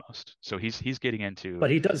shooting the most. So he's getting into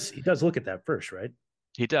But he does look at that first, right?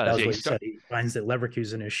 he That does was yeah he what he start said. He finds that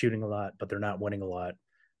Leverkusen is shooting a lot, but they're not winning a lot,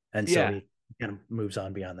 and so yeah he kind of moves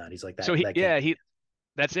on beyond that. He's like so that he that can't yeah be. he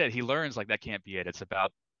that's it. He learns like that can't be it. It's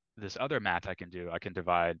about this other math I can do. I can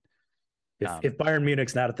divide. If Bayern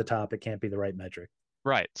Munich's not at the top, it can't be the right metric.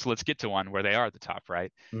 Right. So let's get to one where they are at the top,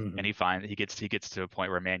 right? And Mm-hmm. he gets to a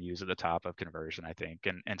point where Man U's at the top of conversion, I think.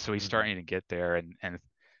 And so he's Mm-hmm. starting to get there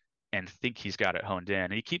and think he's got it honed in.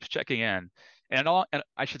 And he keeps checking in. And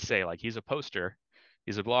I should say, like he's a poster,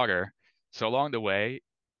 he's a blogger. So along the way,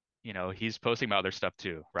 he's posting about other stuff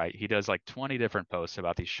too, right? He does like 20 different posts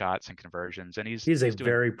about these shots and conversions, and he's He's a he's doing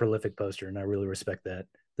very prolific poster, and I really respect that.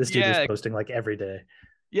 This dude is yeah, posting like every day.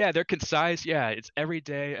 yeah, they're concise. Yeah, it's every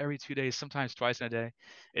day, every 2 days, sometimes twice in a day.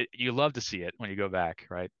 You love to see it when you go back,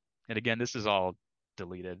 right? And again, this is all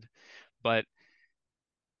deleted, but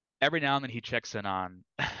every now and then he checks in on.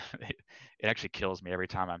 It actually kills me every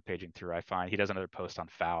time I'm paging through. I find he does another post on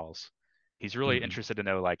fouls. He's really Mm-hmm. interested to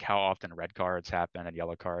know like how often red cards happen and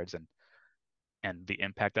yellow cards and the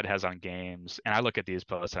impact that has on games. And I look at these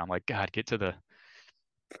posts and I'm like, God, get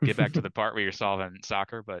back to the part where you're solving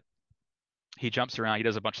soccer. But he jumps around. He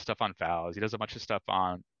does a bunch of stuff on fouls. He does a bunch of stuff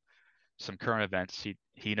on some current events.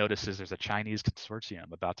 He notices there's a Chinese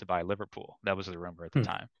consortium about to buy Liverpool. That was the rumor at the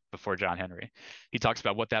time before John Henry. He talks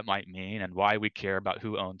about what that might mean and why we care about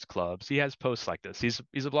who owns clubs. He has posts like this. He's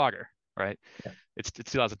a blogger, right? Yeah. It's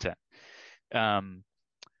 2010. Um,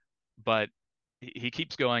 but he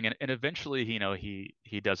keeps going and eventually,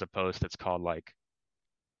 he does a post that's called like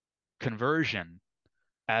conversion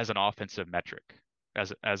as an offensive metric,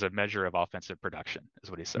 as a measure of offensive production, is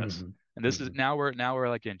what he says. Mm-hmm. And this is Mm-hmm. now we're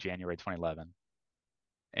like in January 2011.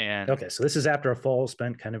 And Okay, so this is after a fall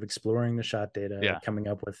spent kind of exploring the shot data, yeah, coming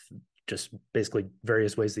up with just basically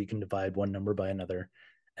various ways that you can divide one number by another.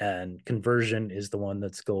 And conversion is the one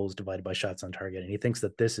that's goals divided by shots on target. And he thinks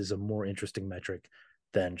that this is a more interesting metric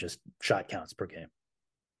than just shot counts per game.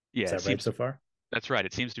 yeah, Is it that right seems so far? that's right.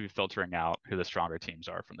 It seems to be filtering out who the stronger teams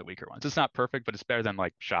are from the weaker ones. It's not perfect, but it's better than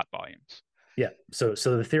like shot volumes. Yeah. So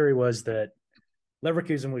the theory was that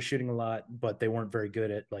Leverkusen was shooting a lot, but they weren't very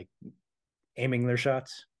good at like aiming their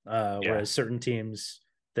shots. Yeah, Whereas certain teams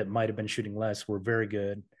that might have been shooting less were very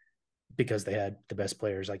good because they had the best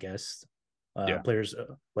players, I guess. yeah. Players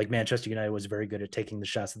like Manchester United was very good at taking the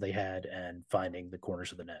shots that they had and finding the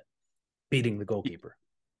corners of the net, beating the goalkeeper,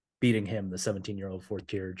 beating him, the 17-year-old fourth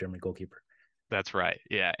tier German goalkeeper. That's right.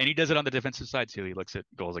 Yeah. And he does it on the defensive side too. He looks at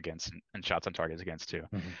goals against and shots on targets against too.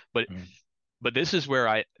 Mm-hmm. But Mm-hmm. this is where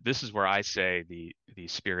I say the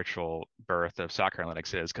spiritual birth of soccer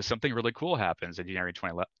analytics is, because something really cool happens in January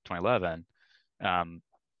 2011. Um,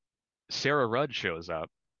 Sarah Rudd shows up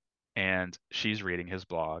and she's reading his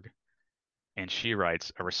blog, and she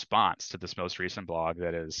writes a response to this most recent blog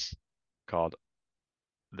that is called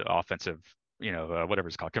the offensive, whatever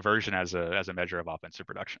it's called, conversion as a measure of offensive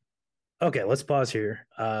production. Okay, let's pause here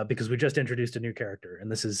because we just introduced a new character,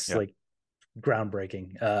 and this is Yeah. like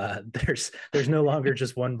groundbreaking. There's no longer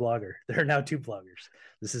just one blogger. There are now two bloggers.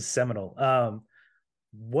 This is seminal.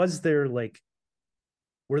 Was there like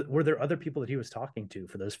were there other people that he was talking to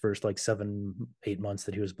for those first like 7 8 months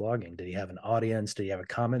that he was blogging? Did he have an audience? Did he have a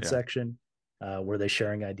comment Yeah. section? Were they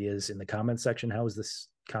sharing ideas in the comment section? How was this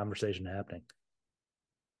conversation happening?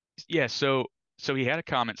 Yeah, so he had a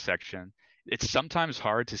comment section. It's sometimes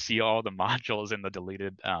hard to see all the modules in the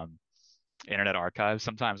deleted Internet Archive.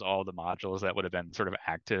 Sometimes all the modules that would have been sort of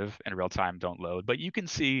active in real time don't load, but you can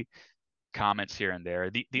see comments here and there.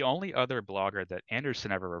 The only other blogger that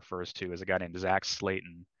Anderson ever refers to is a guy named Zach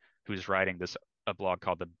Slayton, who's writing this a blog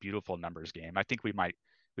called The Beautiful Numbers Game. I think we might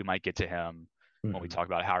get to him when we Mm-hmm. talk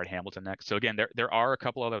about Howard Hamilton next. So again, there are a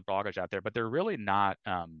couple other bloggers out there, but they're really not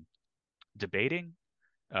debating,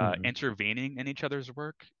 Mm-hmm. intervening in each other's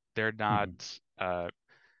work. They're not. Mm-hmm. Uh,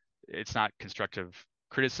 it's not constructive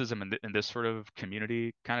criticism in this sort of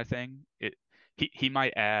community kind of thing. He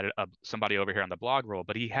might add somebody over here on the blog role,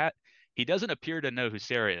 but he doesn't appear to know who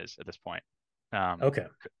Sarah is at this point. Um, Okay.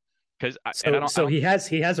 because and So I don't.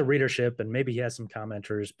 he has a readership and maybe he has some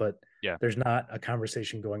commenters, but Yeah, there's not a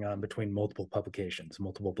conversation going on between multiple publications,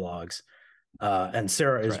 multiple blogs. And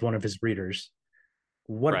Sarah that's is right. one of his readers.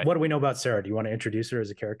 Right. What do we know about Sarah? Do you want to introduce her as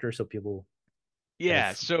a character so people Yeah.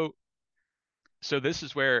 have So this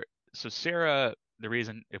is where Sarah, the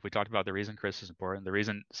reason, if we talked about the reason Chris is important, the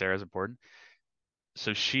reason Sarah is important,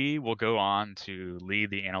 so she will go on to lead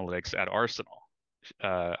the analytics at Arsenal.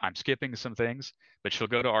 I'm skipping some things, but she'll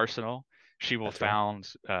go to Arsenal. that's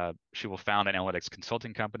right. She will found an analytics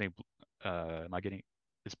consulting company. Am I getting?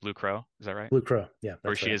 It's Blue Crow, is that right? Blue Crow. Yeah,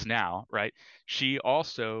 Where that's she right. is now, right? She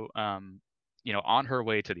also, on her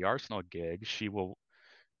way to the Arsenal gig, she will.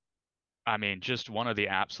 I mean, just one of the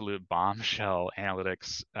absolute bombshell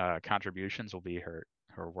analytics contributions will be her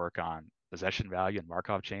work on possession value and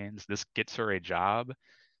Markov chains. This gets her a job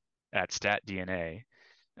at StatDNA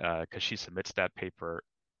because she submits that paper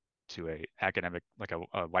to a academic, like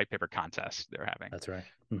a white paper contest they're having. That's right.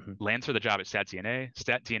 Mm-hmm. Lands her the job at StatDNA.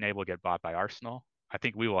 StatDNA will get bought by Arsenal. I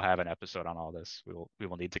think we will have an episode on all this. We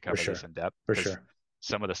will need to For cover this sure. in depth For because sure.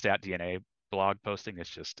 some of the StatDNA blog posting is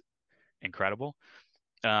just incredible.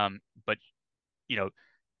 But you know,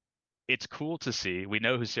 it's cool to see. We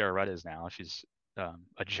know who Sarah Rudd is now. She's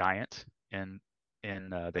a giant in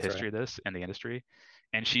the That's right. history of this in the industry,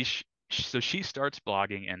 and so she starts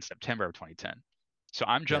blogging in September of 2010. So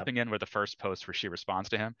I'm Yeah. jumping in with the first post where she responds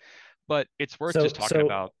to him, but it's worth just So talking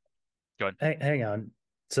about. Go ahead. hang on. Yeah,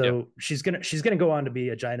 So she's gonna go on to be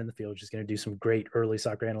a giant in the field. She's gonna do some great early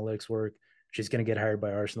soccer analytics work. She's gonna get hired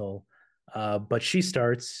by Arsenal. But she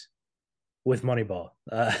starts with Moneyball.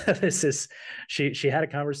 This is she had a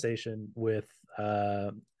conversation with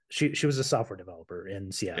she was a software developer in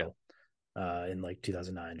yeah, Seattle in like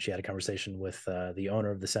 2009. She had a conversation with the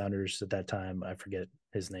owner of the Sounders at that time. I forget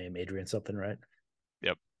his name, Adrian something, right?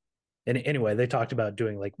 yep, And anyway, they talked about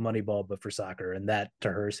doing like Moneyball, but for soccer. And that to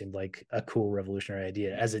her seemed like a cool revolutionary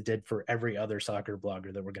idea, as it did for every other soccer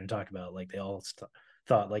blogger that we're going to talk about. Like they all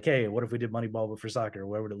thought like, hey, what if we did Moneyball, but for soccer?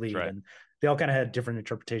 Where would it that's lead? right. And they all kind of had different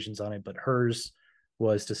interpretations on it. But hers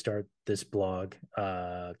was to start this blog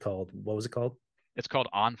called, what was it called? It's called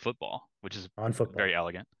On Football, which is On very Football.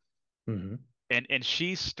 elegant. Mm-hmm. And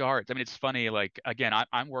she starts. I mean, it's funny. Like again,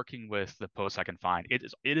 I'm working with the posts I can find. It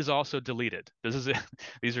is also deleted. This is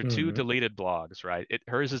these are two Mm-hmm. deleted blogs, right?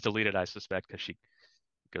 Hers is deleted, I suspect, because she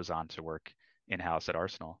goes on to work in house at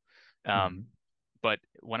Arsenal. Um, Mm-hmm. but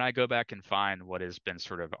when I go back and find what has been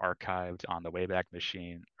sort of archived on the Wayback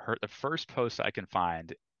Machine, the first post I can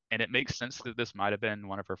find, and it makes sense that this might have been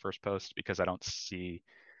one of her first posts because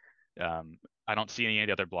um, I don't see any of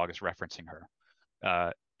the other bloggers referencing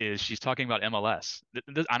her. Is she's talking about MLS,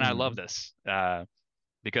 and I love Mm-hmm. this.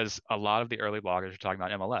 because a lot of the early bloggers are talking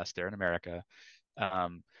about MLS. They're in America.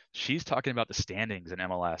 Um, she's talking about the standings in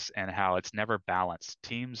MLS and how it's never balanced.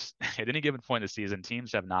 Teams at any given point in the season,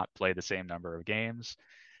 teams have not played the same number of games.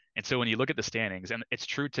 And so when you look at the standings, and it's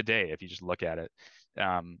true today if you just look at it,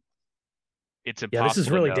 um, it's Yeah, this is impossible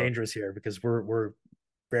to really know. dangerous here because we're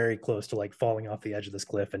very close to like falling off the edge of this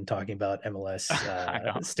cliff and talking about MLS I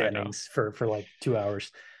know. standings for like 2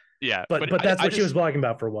 hours. Yeah, but But that's I what she was just blogging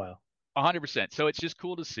about for a while. 100%. So it's just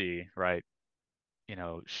cool to see, right?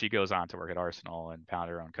 She goes on to work at Arsenal and found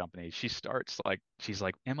her own company. She starts like she's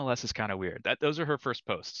like MLS is kind of weird. Those are her first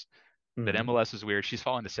posts. That Mm-hmm. MLS is weird. She's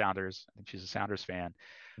following the Sounders. I think she's a Sounders fan,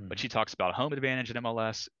 but Mm-hmm. she talks about home advantage in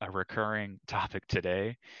MLS, a recurring topic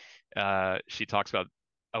today. She talks about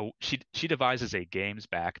she devises a games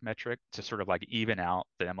back metric to sort of like even out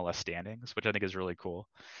the MLS standings, which I think is really cool.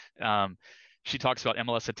 Um, she talks about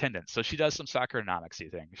MLS attendance. So she does some soccernomicsy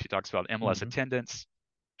thing. She talks about MLS Mm-hmm. attendance.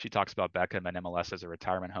 She talks about Beckham and MLS as a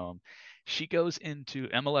retirement home. She goes into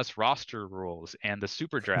MLS roster rules and the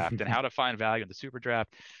super draft and how to find value in the super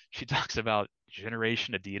draft. She talks about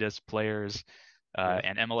Generation Adidas players Yeah.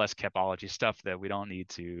 and MLS capology stuff that we don't need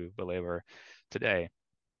to belabor today.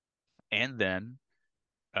 And then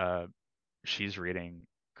uh, she's reading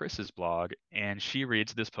Chris's blog, and she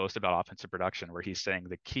reads this post about offensive production where he's saying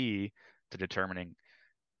the key to determining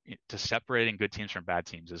to separating good teams from bad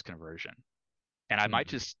teams is conversion. And I might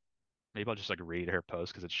Mm-hmm. just maybe I'll just like read her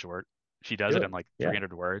post because it's short. She does Do it in it. like Yeah.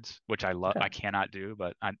 300 words, which I love. Yeah. I cannot do,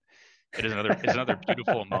 but it is another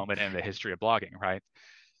beautiful moment in the history of blogging, right?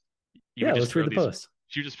 You Yeah, would just let's read throw the these post.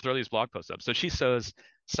 you just throw these blog posts up. So she says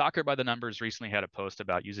Soccer by the Numbers recently had a post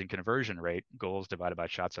about using conversion rate, goals divided by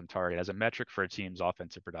shots on target, as a metric for a team's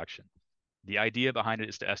offensive production. The idea behind it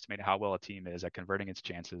is to estimate how well a team is at converting its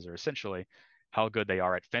chances, or essentially how good they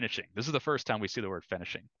are at finishing. This is the first time we see the word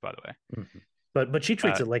finishing, by the way. Mm-hmm. But she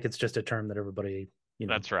treats Uh, it like it's just a term that everybody,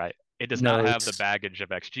 that's right. It does not have the knows. baggage of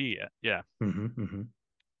XG yet. Yeah. Mm-hmm. Mm-hmm.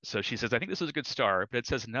 So she says, I think this is a good start, but it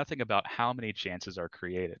says nothing about how many chances are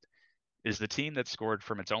created. Is the team that scored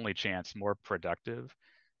from its only chance more productive,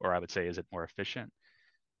 or I would say, is it more efficient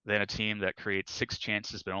than a team that creates six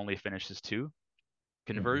chances but only finishes two?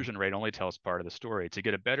 Mm-hmm. Conversion rate only tells part of the story. To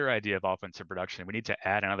get a better idea of offensive production, we need to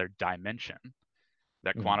add another dimension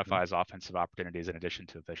that Mm-hmm. quantifies offensive opportunities in addition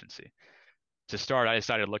to efficiency. To start, I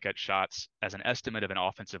decided to look at shots as an estimate of an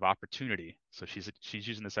offensive opportunity. So she's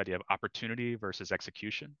using this idea of opportunity versus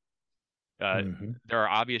execution. Uh, Mm-hmm. there are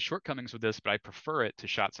obvious shortcomings with this, but I prefer it to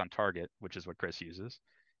shots on target, which is what Chris uses.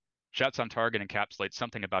 Shots on target encapsulates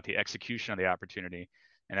something about the execution of the opportunity,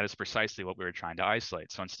 and that is precisely what we were trying to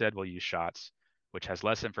isolate. So instead, we'll use shots, which has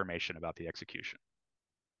less information about the execution.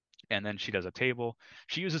 And then she does a table.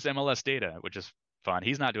 She uses MLS data, which is fun.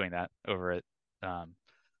 He's not doing that over at um,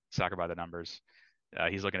 Soccer by the Numbers.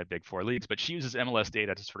 He's looking at Big Four leagues, but she uses MLS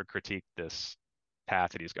data to sort of critique this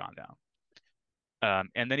path that he's gone down.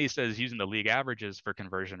 And then he says using the league averages for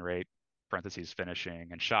conversion rate, parentheses finishing,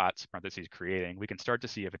 and shots, parentheses creating, we can start to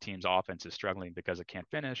see if a team's offense is struggling because it can't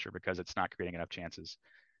finish or because it's not creating enough chances.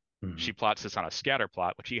 Mm-hmm. She plots this on a scatter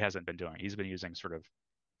plot, which he hasn't been doing. He's been using sort of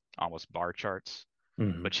almost bar charts,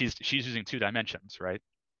 Mm-hmm. but she's using two dimensions, right?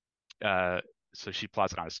 Uh, so she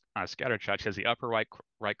plots it on a scatter chart. She has the upper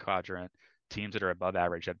right quadrant, teams that are above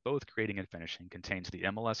average at both creating and finishing, contains the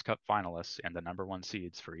MLS Cup finalists and the number one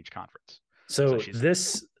seeds for each conference. So So she's,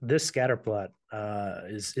 this scatter plot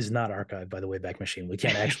is not archived by the Wayback Machine. We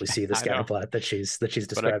can't actually see the I scatter know, plot that she's but I,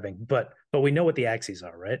 describing, but we know what the axes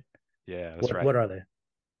are, right? yeah, that's What right. what are they?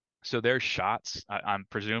 So there's shots. I'm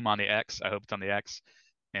presume on the X. I hope it's on the X,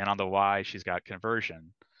 and on the Y she's got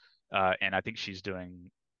conversion. And I think she's doing.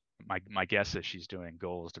 My guess is she's doing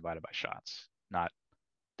goals divided by shots, not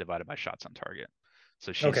divided by shots on target.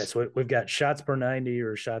 So Okay, she's, so we've got shots per 90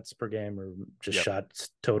 or shots per game or just yep, shots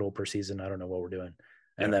total per season. I don't know what we're doing.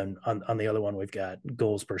 And yep. then on the other one, we've got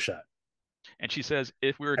goals per shot. And she says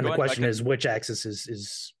if we were And the going back question in, is, which axis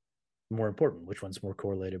is more important? Which one's more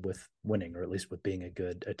correlated with winning, or at least with being a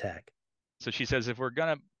good attack? so she says if we're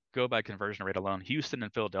gonna go by conversion rate alone, Houston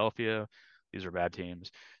and Philadelphia, these are bad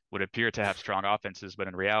teams, would appear to have strong offenses, but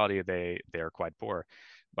in reality they are quite poor.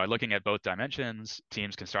 By looking at both dimensions,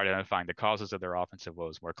 teams can start identifying the causes of their offensive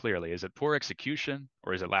woes more clearly. Is it poor execution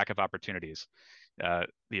or is it lack of opportunities?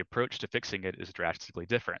 The approach to fixing it is drastically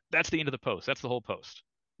different. That's the end of the post. That's the whole post.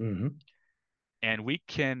 Mm-hmm. And we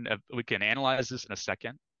can analyze this in a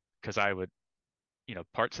second because I would,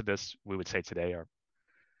 parts of this we would say today are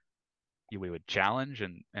we would challenge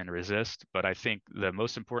and resist. But I think the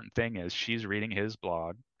most important thing is she's reading his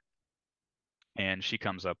blog and she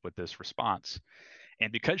comes up with this response.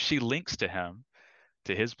 And because she links to him,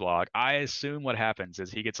 to his blog. I assume what happens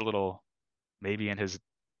is he gets a little, maybe in his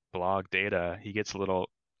blog data, he gets a little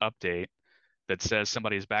update that says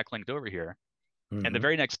somebody's backlinked over here. And the Hmm.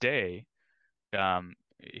 very next day,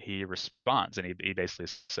 he responds and he basically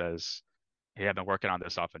says, "Hey, I've been working on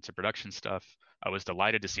this offensive production stuff. I was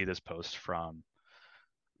delighted to see this post from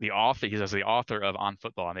the author." He says the author of On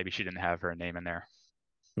Football. Maybe she didn't have her name in there.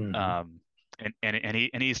 Hmm. Um,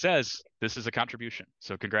 and he says this is a contribution.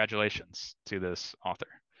 So congratulations to this author.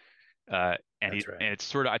 That's right. And it's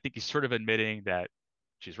sort of, I think he's sort of admitting that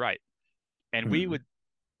she's right. And Hmm.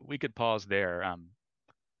 we could pause there.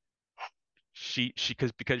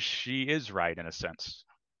 Because she is right in a sense,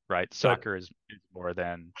 right? But Soccer is more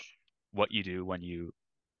than what you do when you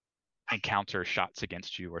encounter shots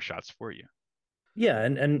against you or shots for you. yeah,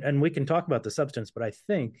 and we can talk about the substance, but I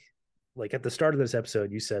think like at the start of this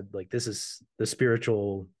episode, you said like this is the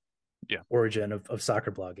spiritual Yeah, origin of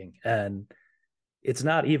soccer blogging. And it's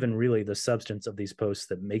not even really the substance of these posts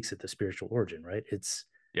that makes it the spiritual origin, right? It's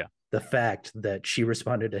yeah, the fact that she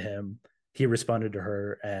responded to him, he responded to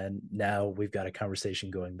her, and now we've got a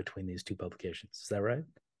conversation going between these two publications. Is that right?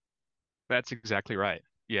 that's exactly right.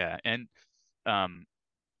 Yeah, um,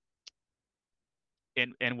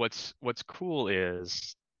 and what's cool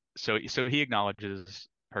is so he acknowledges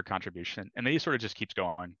her contribution, and then he sort of just keeps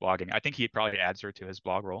going blogging. I think he probably adds her to his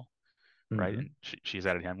blog role, right? Mm-hmm. And she's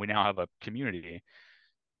added him. We now have a community,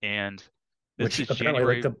 and this Which is apparently,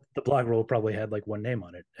 like January. the blog roll probably had like one name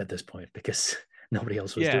on it at this point because nobody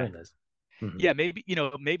else was Yeah, doing this. Mm-hmm. yeah, maybe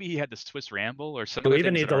maybe he had the Swiss Ramble or some Do other we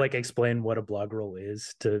even things need that to are. like explain what a blog roll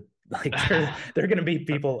is to like they're going to be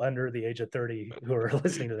people under the age of 30 who are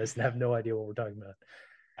listening to this and have no idea what we're talking about.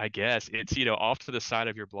 I guess it's, off to the side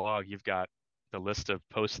of your blog, you've got the list of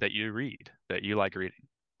posts that you read that you like reading.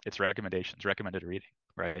 It's recommendations, recommended reading,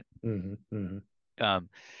 right? Mm-hmm. Mm-hmm. Um,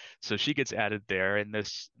 so she gets added there, and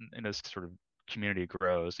this sort of community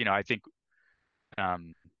grows. I think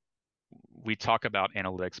um, we talk about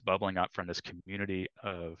analytics bubbling up from this community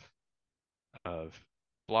of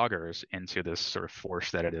bloggers into this sort of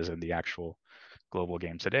force that it is in the actual global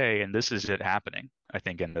game today, and this is it happening. I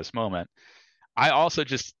think in this moment. I also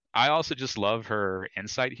just love her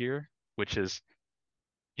insight here, which is,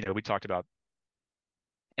 we talked about,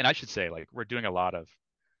 and I should say, like, we're doing a lot of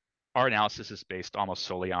our analysis is based almost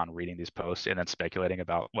solely on reading these posts and then speculating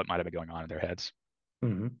about what might have been going on in their heads.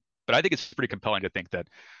 Mm-hmm. But I think it's pretty compelling to think that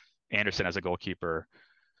Anderson as a goalkeeper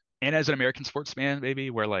and as an American sportsman, maybe,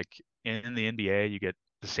 where like in the NBA, you get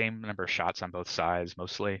the same number of shots on both sides,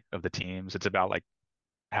 mostly of the teams. It's about like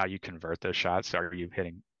how you convert those shots. Are you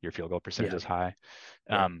hitting your field goal Yeah. percentages high?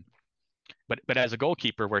 Yeah. Um, but as a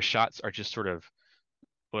goalkeeper, where shots are just sort of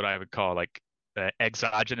what I would call like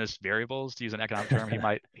exogenous variables, to use an economic term,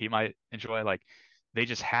 he might enjoy. Like, they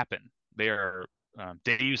just happen. They are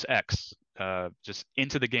Deus Ex, just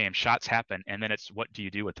into the game. Shots happen, and then it's what do you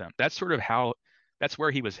do with them? That's sort of how. That's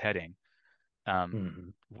where he was heading. Mm-hmm.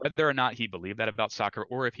 Whether or not he believed that about soccer,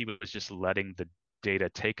 or if he was just letting the data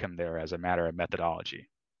take him there as a matter of methodology,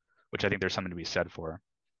 which I think there's something to be said for.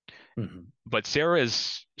 Mm-hmm. But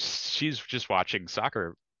she's just watching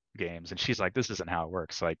soccer games, and she's like, this isn't how it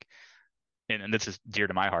works. Like, and this is dear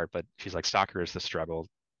to my heart, but she's like, soccer is the struggle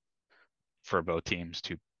for both teams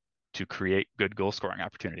to create good goal scoring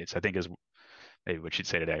opportunities, I think is maybe what she'd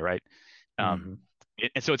say today, right? Um, Mm-hmm.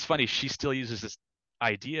 and so it's funny, she still uses this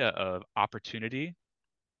idea of opportunity,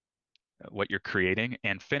 what you're creating,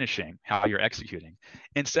 and finishing, how you're executing,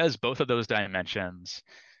 and says both of those dimensions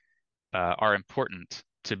are important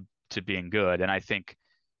to being good. And I think,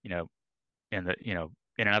 you know,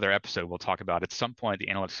 in another episode, we'll talk about at some point the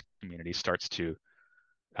analytics community starts to,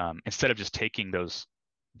 instead of just taking those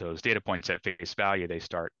data points at face value, they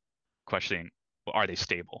start questioning, well, are they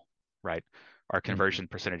stable, right? Are Mm-hmm. conversion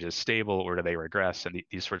percentages stable, or do they regress, and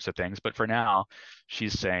these sorts of things. But for now,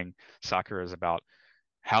 she's saying soccer is about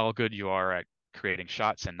how good you are at creating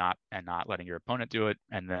shots and not letting your opponent do it,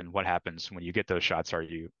 and then what happens when you get those shots. Are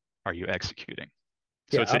you executing?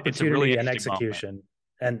 So Yeah, it's a really opportunity and interesting moment. execution.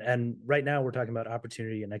 And right now we're talking about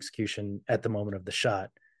opportunity and execution at the moment of the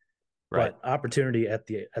shot. Right. But opportunity at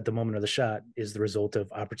the moment of the shot is the result of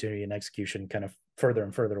opportunity and execution kind of further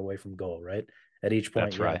and further away from goal, right? At each point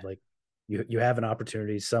That's you right. have like you have an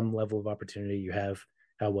opportunity, some level of opportunity, you have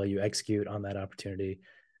how well you execute on that opportunity,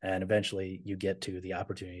 and eventually you get to the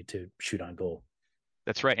opportunity to shoot on goal.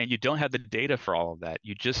 That's right. And you don't have the data for all of that.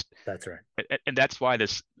 You just, That's right. and that's why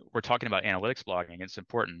we're talking about analytics blogging. It's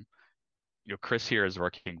important. Chris here is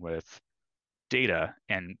working with data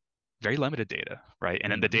and very limited data, right?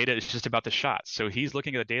 And then the Mm-hmm. data is just about the shots. So he's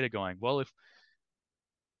looking at the data going, well, if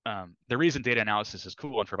the reason data analysis is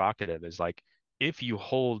cool and provocative is like if you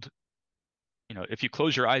hold, if you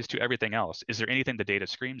close your eyes to everything else, is there anything the data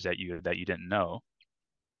screams at you that you didn't know?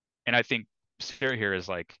 And I think Sarah here is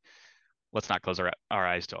like, let's not close our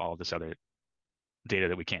eyes to all this other data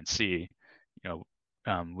that we can't see. You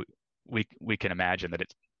know, we can imagine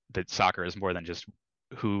that soccer is more than just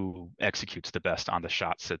who executes the best on the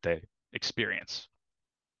shots that they experience.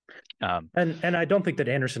 And I don't think that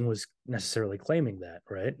Anderson was necessarily claiming that,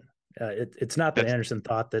 right? It's not that That's Anderson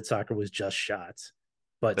thought that soccer was just shots,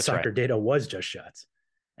 but that's right. soccer data was just shots.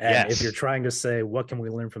 And if you're Yes. trying to say what can we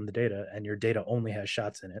learn from the data, and your data only has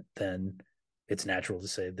shots in it, then it's natural to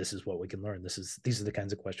say this is what we can learn. These are the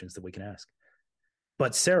kinds of questions that we can ask.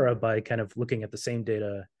 But Sarah, by kind of looking at the same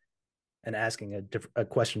data and asking a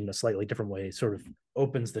question in a slightly different way, sort of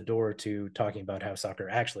opens the door to talking about how soccer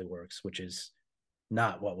actually works, which is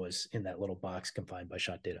not what was in that little box confined by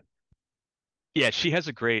shot data. Yeah, she has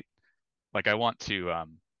a great, like, I want to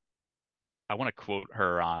quote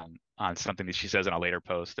her on something that she says in a later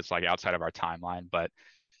post that's like outside of our timeline, but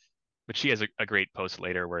she has a great post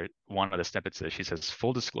later where one of the snippets is she says,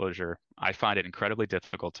 "Full disclosure, I find it incredibly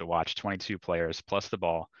difficult to watch 22 players plus the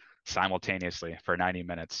ball simultaneously for 90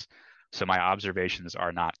 minutes, so my observations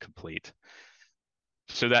are not complete."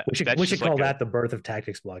 So that's We should just like call a that the birth of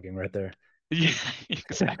tactics blogging right there. yeah,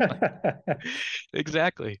 exactly.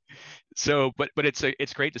 Exactly. So, but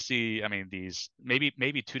it's great to see. I mean, these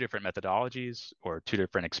maybe two different methodologies or two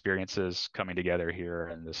different experiences coming together here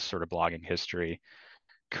in this sort of blogging history,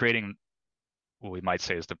 creating what we might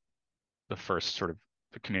say is the first sort of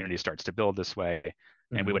the community starts to build this way. And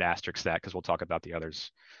we Mm-hmm. would asterisk that because we'll talk about the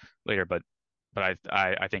others later. But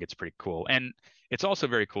I think it's pretty cool, and it's also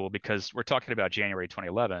very cool because we're talking about January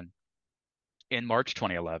 2011. In March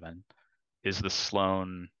 2011 is the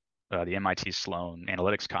MIT Sloan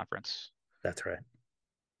Analytics Conference. That's right.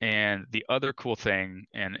 And the other cool thing,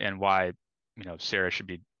 and why Sarah should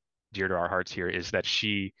be dear to our hearts here, is that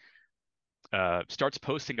she starts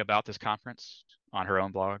posting about this conference on her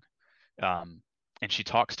own blog, um, and she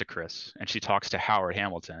talks to Chris and she talks to Howard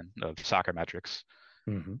Hamilton of Soccer Metrics,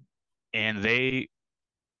 Mm-hmm. and they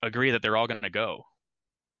agree that they're all going to go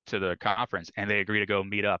to the conference, and they agree to go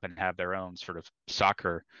meet up and have their own sort of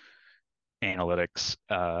soccer analytics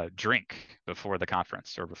drink before the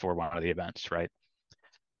conference or before one of the events, right?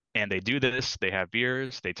 And they do this, they have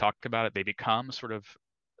beers, they talk about it, they become sort of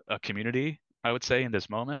a community, I would say, in this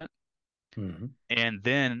moment. Mm-hmm. And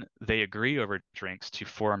then they agree over drinks to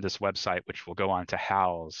form this website, which will go on to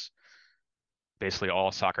house basically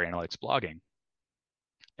all soccer analytics blogging.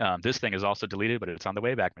 This thing is also deleted, but it's on the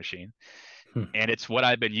Wayback Machine. Hmm. And it's what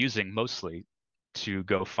I've been using mostly to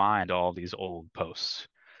go find all these old posts.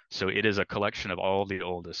 So it is a collection of all the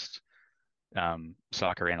oldest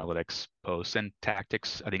soccer analytics posts, and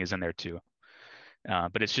tactics, I think, is in there too.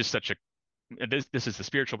 But it's just such a this is the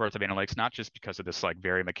spiritual birth of analytics, not just because of this like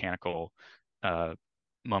very mechanical uh,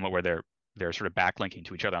 moment where they're sort of backlinking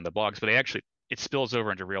to each other on the blogs, but they actually it spills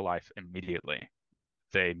over into real life immediately.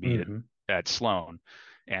 They meet Mm-hmm. at Sloan,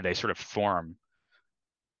 and they sort of form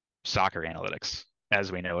soccer analytics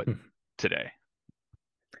as we know it Hmm. today.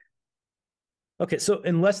 Okay, so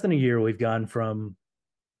in less than a year, we've gone from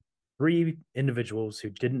three individuals who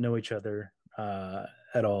didn't know each other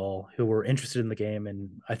at all, who were interested in the game in,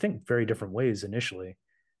 I think, very different ways initially,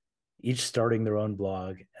 each starting their own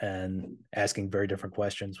blog and asking very different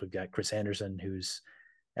questions. We've got Chris Anderson, who's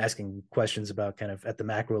asking questions about kind of at the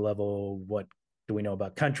macro level, what do we know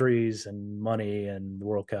about countries and money and the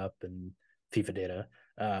World Cup and FIFA data.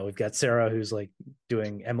 We've got Sarah, who's like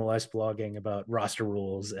doing MLS blogging about roster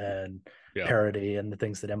rules and Yeah. parity and the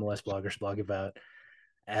things that MLS bloggers blog about.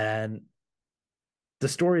 And the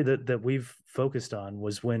story that we've focused on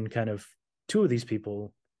was when kind of two of these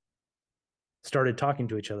people started talking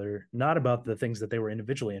to each other, not about the things that they were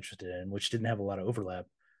individually interested in, which didn't have a lot of overlap,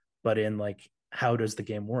 but in like, how does the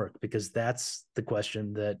game work? Because that's the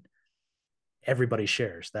question that everybody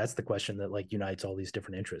shares. That's the question that like unites all these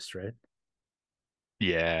different interests, right?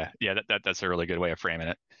 Yeah, that's a really good way of framing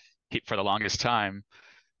it. For the longest time,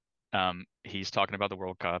 he's talking about the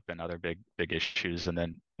World Cup and other big issues, and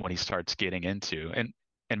then when he starts getting into and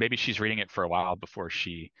maybe she's reading it for a while before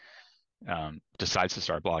she decides to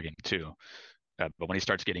start blogging too. But when he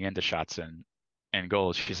starts getting into shots and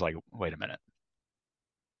goals, she's like, wait a minute.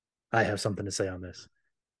 I have something to say on this.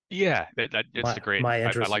 Yeah, it's a great. My I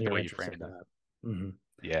interest and like the your way you interests have framed come that. up. Mm-hmm.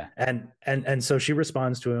 Yeah, And so she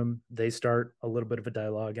responds to him. They start a little bit of a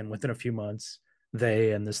dialogue, and within a few months,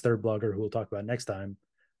 they and this third blogger who we'll talk about next time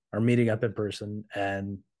are meeting up in person,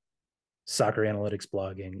 and soccer analytics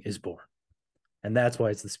blogging is born. And that's why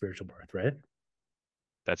it's the spiritual birth, right?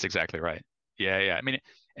 that's exactly right. Yeah. I mean,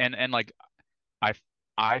 and like I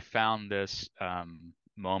I found this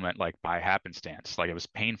moment like by happenstance. Like it was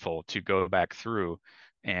painful to go back through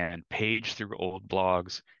and page through old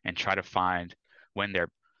blogs and try to find when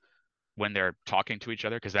they're talking to each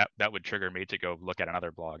other, because that would trigger me to go look at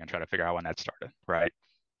another blog and try to figure out when that started, right?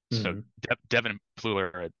 So Mhm. Devin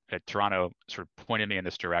Pluler at Toronto sort of pointed me in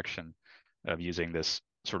this direction of using this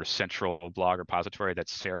sort of central blog repository that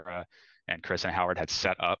Sarah and Chris and Howard had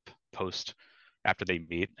set up post after they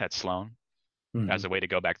meet at Sloan as Mhm. a way to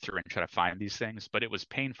go back through and try to find these things. But it was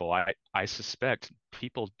painful. I suspect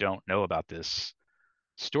people don't know about this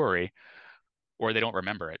story, or they don't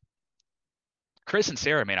remember it. Chris and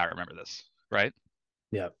Sarah may not remember this, right?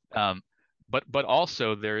 Yeah. Um, but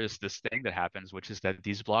also there is this thing that happens, which is that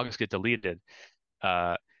these blogs get deleted.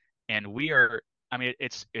 Uh, and we are, I mean,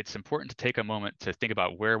 it's important to take a moment to think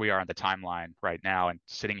about where we are on the timeline right now and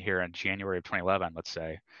sitting here in January of 2011, let's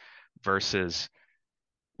say, versus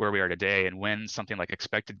where we are today. And when something like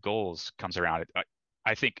expected goals comes around,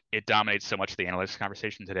 I think it dominates so much of the analytics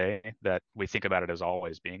conversation today that we think about it as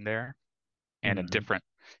always being there, and Mhm.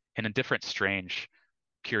 in different strange,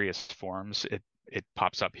 curious forms. It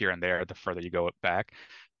pops up here and there the further you go back.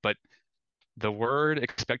 But the word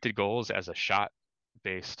expected goals as a shot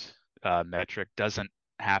based metric doesn't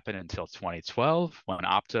happen until 2012 when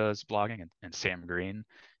Opta is blogging, and Sam Green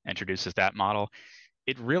introduces that model.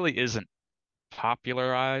 It really isn't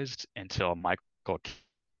popularized until Michael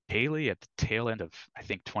Haley at the tail end of, I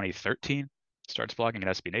think, 2013 starts blogging at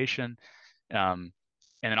SB Nation. Um,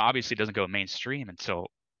 and then obviously it doesn't go mainstream until,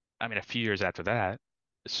 I mean, a few years after that.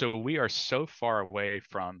 So we are so far away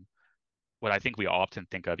from what I think we often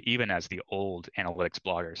think of even as the old analytics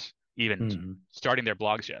bloggers, even Mhm. starting their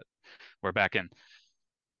blogs yet. We're back in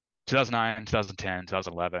 2009, 2010,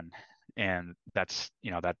 2011, and that's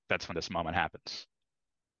when this moment happens.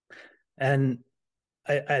 And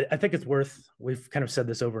I think it's worth, we've kind of said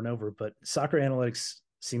this over and over, but soccer analytics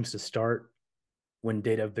seems to start when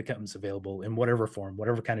data becomes available in whatever form,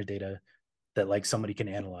 whatever kind of data that like somebody can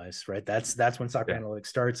analyze, right? That's when soccer Yeah. analytics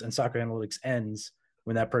starts, and soccer analytics ends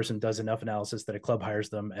when that person does enough analysis that a club hires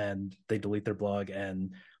them and they delete their blog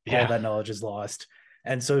and all Yeah. that knowledge is lost.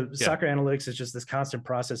 And so Yeah. soccer analytics is just this constant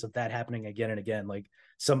process of that happening again and again. Like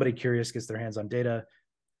somebody curious gets their hands on data,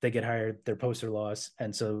 they get hired, their posts are lost.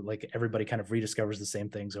 And so like everybody kind of rediscovers the same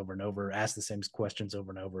things over and over, asks the same questions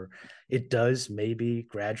over and over. It does maybe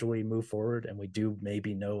gradually move forward, and we do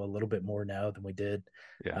maybe know a little bit more now than we did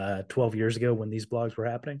Yeah. 12 years ago when these blogs were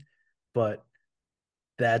happening. But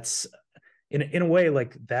that's in a way,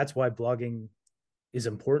 like that's why blogging is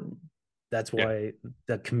important. That's Yeah. why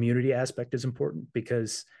the community aspect is important,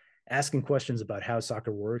 because asking questions about how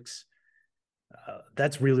soccer works,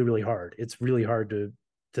 that's really really hard. It's really hard to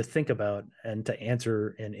think about and to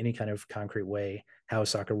answer in any kind of concrete way how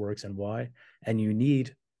soccer works and why. And you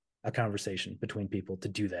need a conversation between people to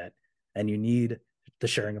do that, and you need the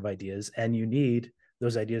sharing of ideas, and you need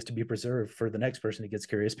those ideas to be preserved for the next person who gets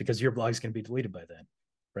curious, because your blog's going to be deleted by then,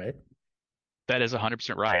 right? That is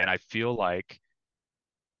 100% right. And I feel like,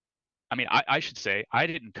 I mean, I should say I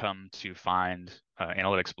didn't come to find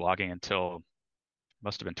analytics blogging until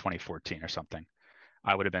must have been 2014 or something.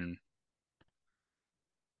 I would have been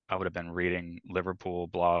I would have been reading Liverpool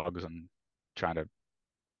blogs and trying to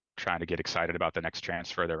trying to get excited about the next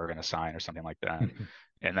transfer they were going to sign or something like that.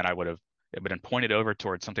 And then it would have pointed over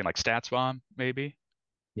towards something like StatsBomb maybe,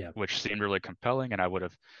 Yeah. which seemed really compelling, and I would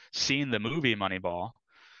have seen the movie Moneyball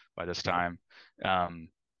by this Yeah. time, um,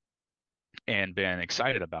 and been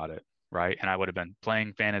excited about it, right? And I would have been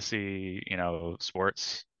playing fantasy,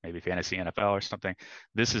 sports, maybe fantasy NFL or something.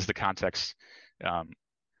 This is the context um,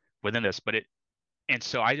 within this, and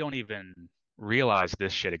so I don't even realize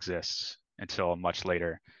this shit exists until much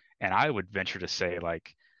later. And I would venture to say,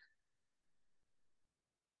 like,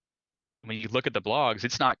 when you look at the blogs,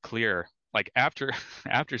 it's not clear. Like after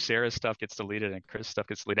after Sarah's stuff gets deleted and Chris' stuff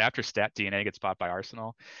gets deleted, after Stat DNA gets bought by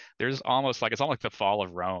Arsenal, there's almost like it's almost like the fall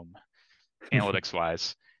of Rome, analytics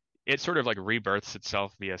wise. It sort of like rebirths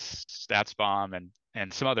itself via StatsBomb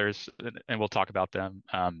and some others, and we'll talk about them.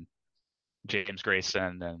 James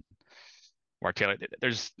Grayson and Mark Taylor.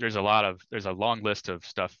 There's a long list of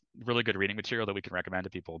stuff, really good reading material that we can recommend to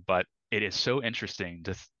people. But it is so interesting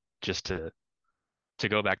just to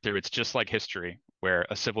go back through. It's just like history, where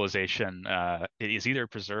a civilization it is either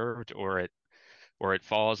preserved or it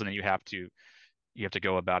falls, and then you have to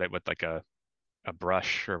go about it with like a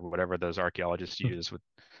brush or whatever those archaeologists use with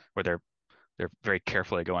where they're very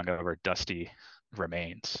carefully going over dusty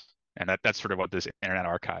remains. And that's sort of what this Internet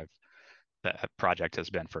Archive that project has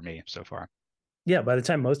been for me so far. Yeah. By the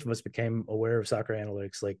time most of us became aware of soccer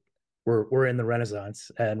analytics, like we're in the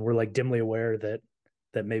Renaissance, and we're like dimly aware that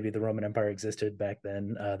maybe the Roman Empire existed back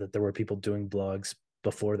then, that there were people doing blogs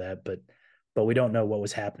before that, but we don't know what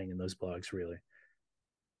was happening in those blogs really.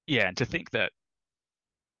 Yeah, and to think that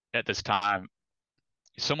at this time,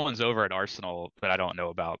 someone's over at Arsenal that I don't know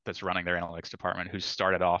about that's running their analytics department who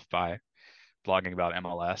started off by blogging about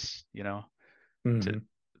MLS, to, Mm-hmm.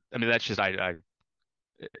 I mean, that's just, I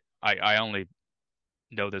only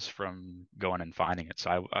know this from going and finding it.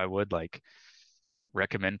 So I would like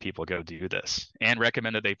recommend people go do this and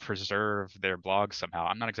recommend that they preserve their blog somehow.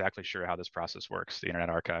 I'm not exactly sure how this process works, the Internet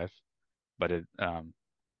Archive, but it's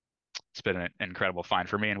been an incredible find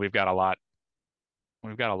for me. And we've got a lot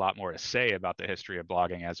more to say about the history of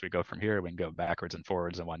blogging as we go from here. We can go backwards and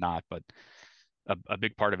forwards and whatnot, but a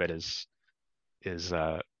big part of it is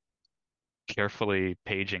carefully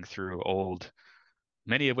paging through old,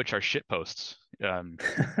 many of which are shit posts.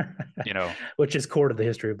 You know, Which is core to the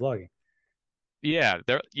history of blogging. yeah,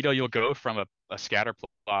 there, you'll go from a scatter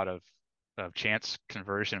plot of chance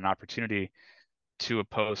conversion and opportunity to a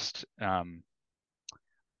post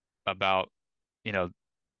about, you know,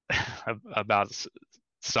 about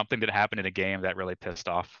something that happened in a game that really pissed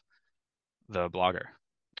off the blogger,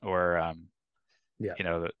 or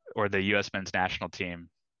Yeah. or the U.S. men's national team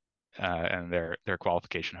and their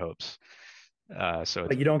qualification hopes. So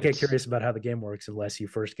But you don't get it's curious about how the game works unless you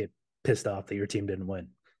first get pissed off that your team didn't win.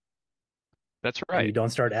 that's And you right. don't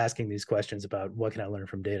start asking these questions about what can I learn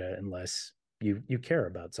from data unless you care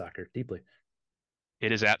about soccer deeply.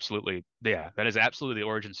 It is absolutely, yeah, that is absolutely the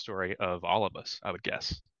origin story of all of us, I would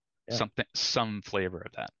guess. Yeah. Some flavor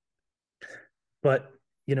of that. But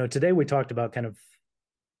today we talked about kind of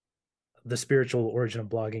the spiritual origin of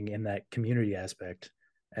blogging in that community aspect.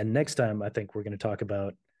 And next time I think we're going to talk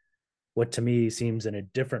about what to me seems in a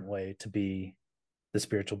different way to be the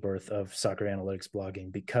spiritual birth of soccer analytics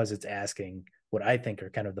blogging, because it's asking what I think are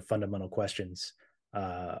kind of the fundamental questions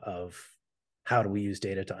of how do we use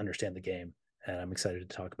data to understand the game. And I'm excited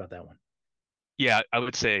to talk about that one. Yeah, I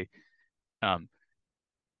would say um,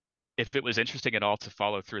 if it was interesting at all to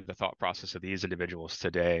follow through the thought process of these individuals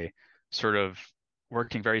today, sort of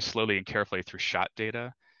working very slowly and carefully through shot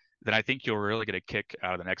data, then I think you'll really get a kick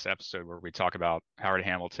out of the next episode where we talk about Howard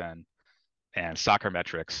Hamilton and soccer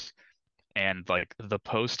metrics and like the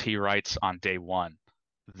post he writes on day one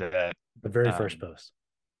that The very first um post,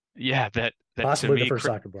 yeah, that to possibly the me first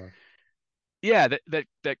soccer blog. yeah,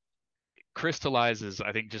 that crystallizes,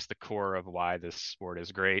 I think, just the core of why this sport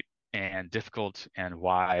is great and difficult, and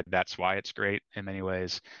why it's great in many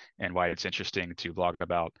ways, and why it's interesting to blog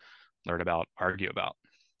about, learn about, argue about.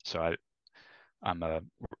 So I'm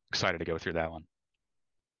excited to go through that one.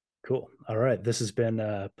 Cool. All right. This has been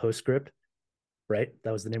Postscript, right?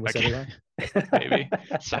 That was the name we settled Okay, on. maybe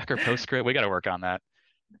soccer postscript. We got to work on that.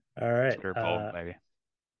 All right. Twitter poll, maybe.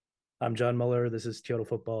 I'm John Muller. This is Total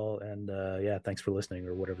Football. And yeah, thanks for listening,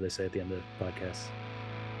 or whatever they say at the end of podcasts.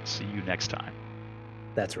 See you next time.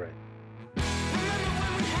 That's right.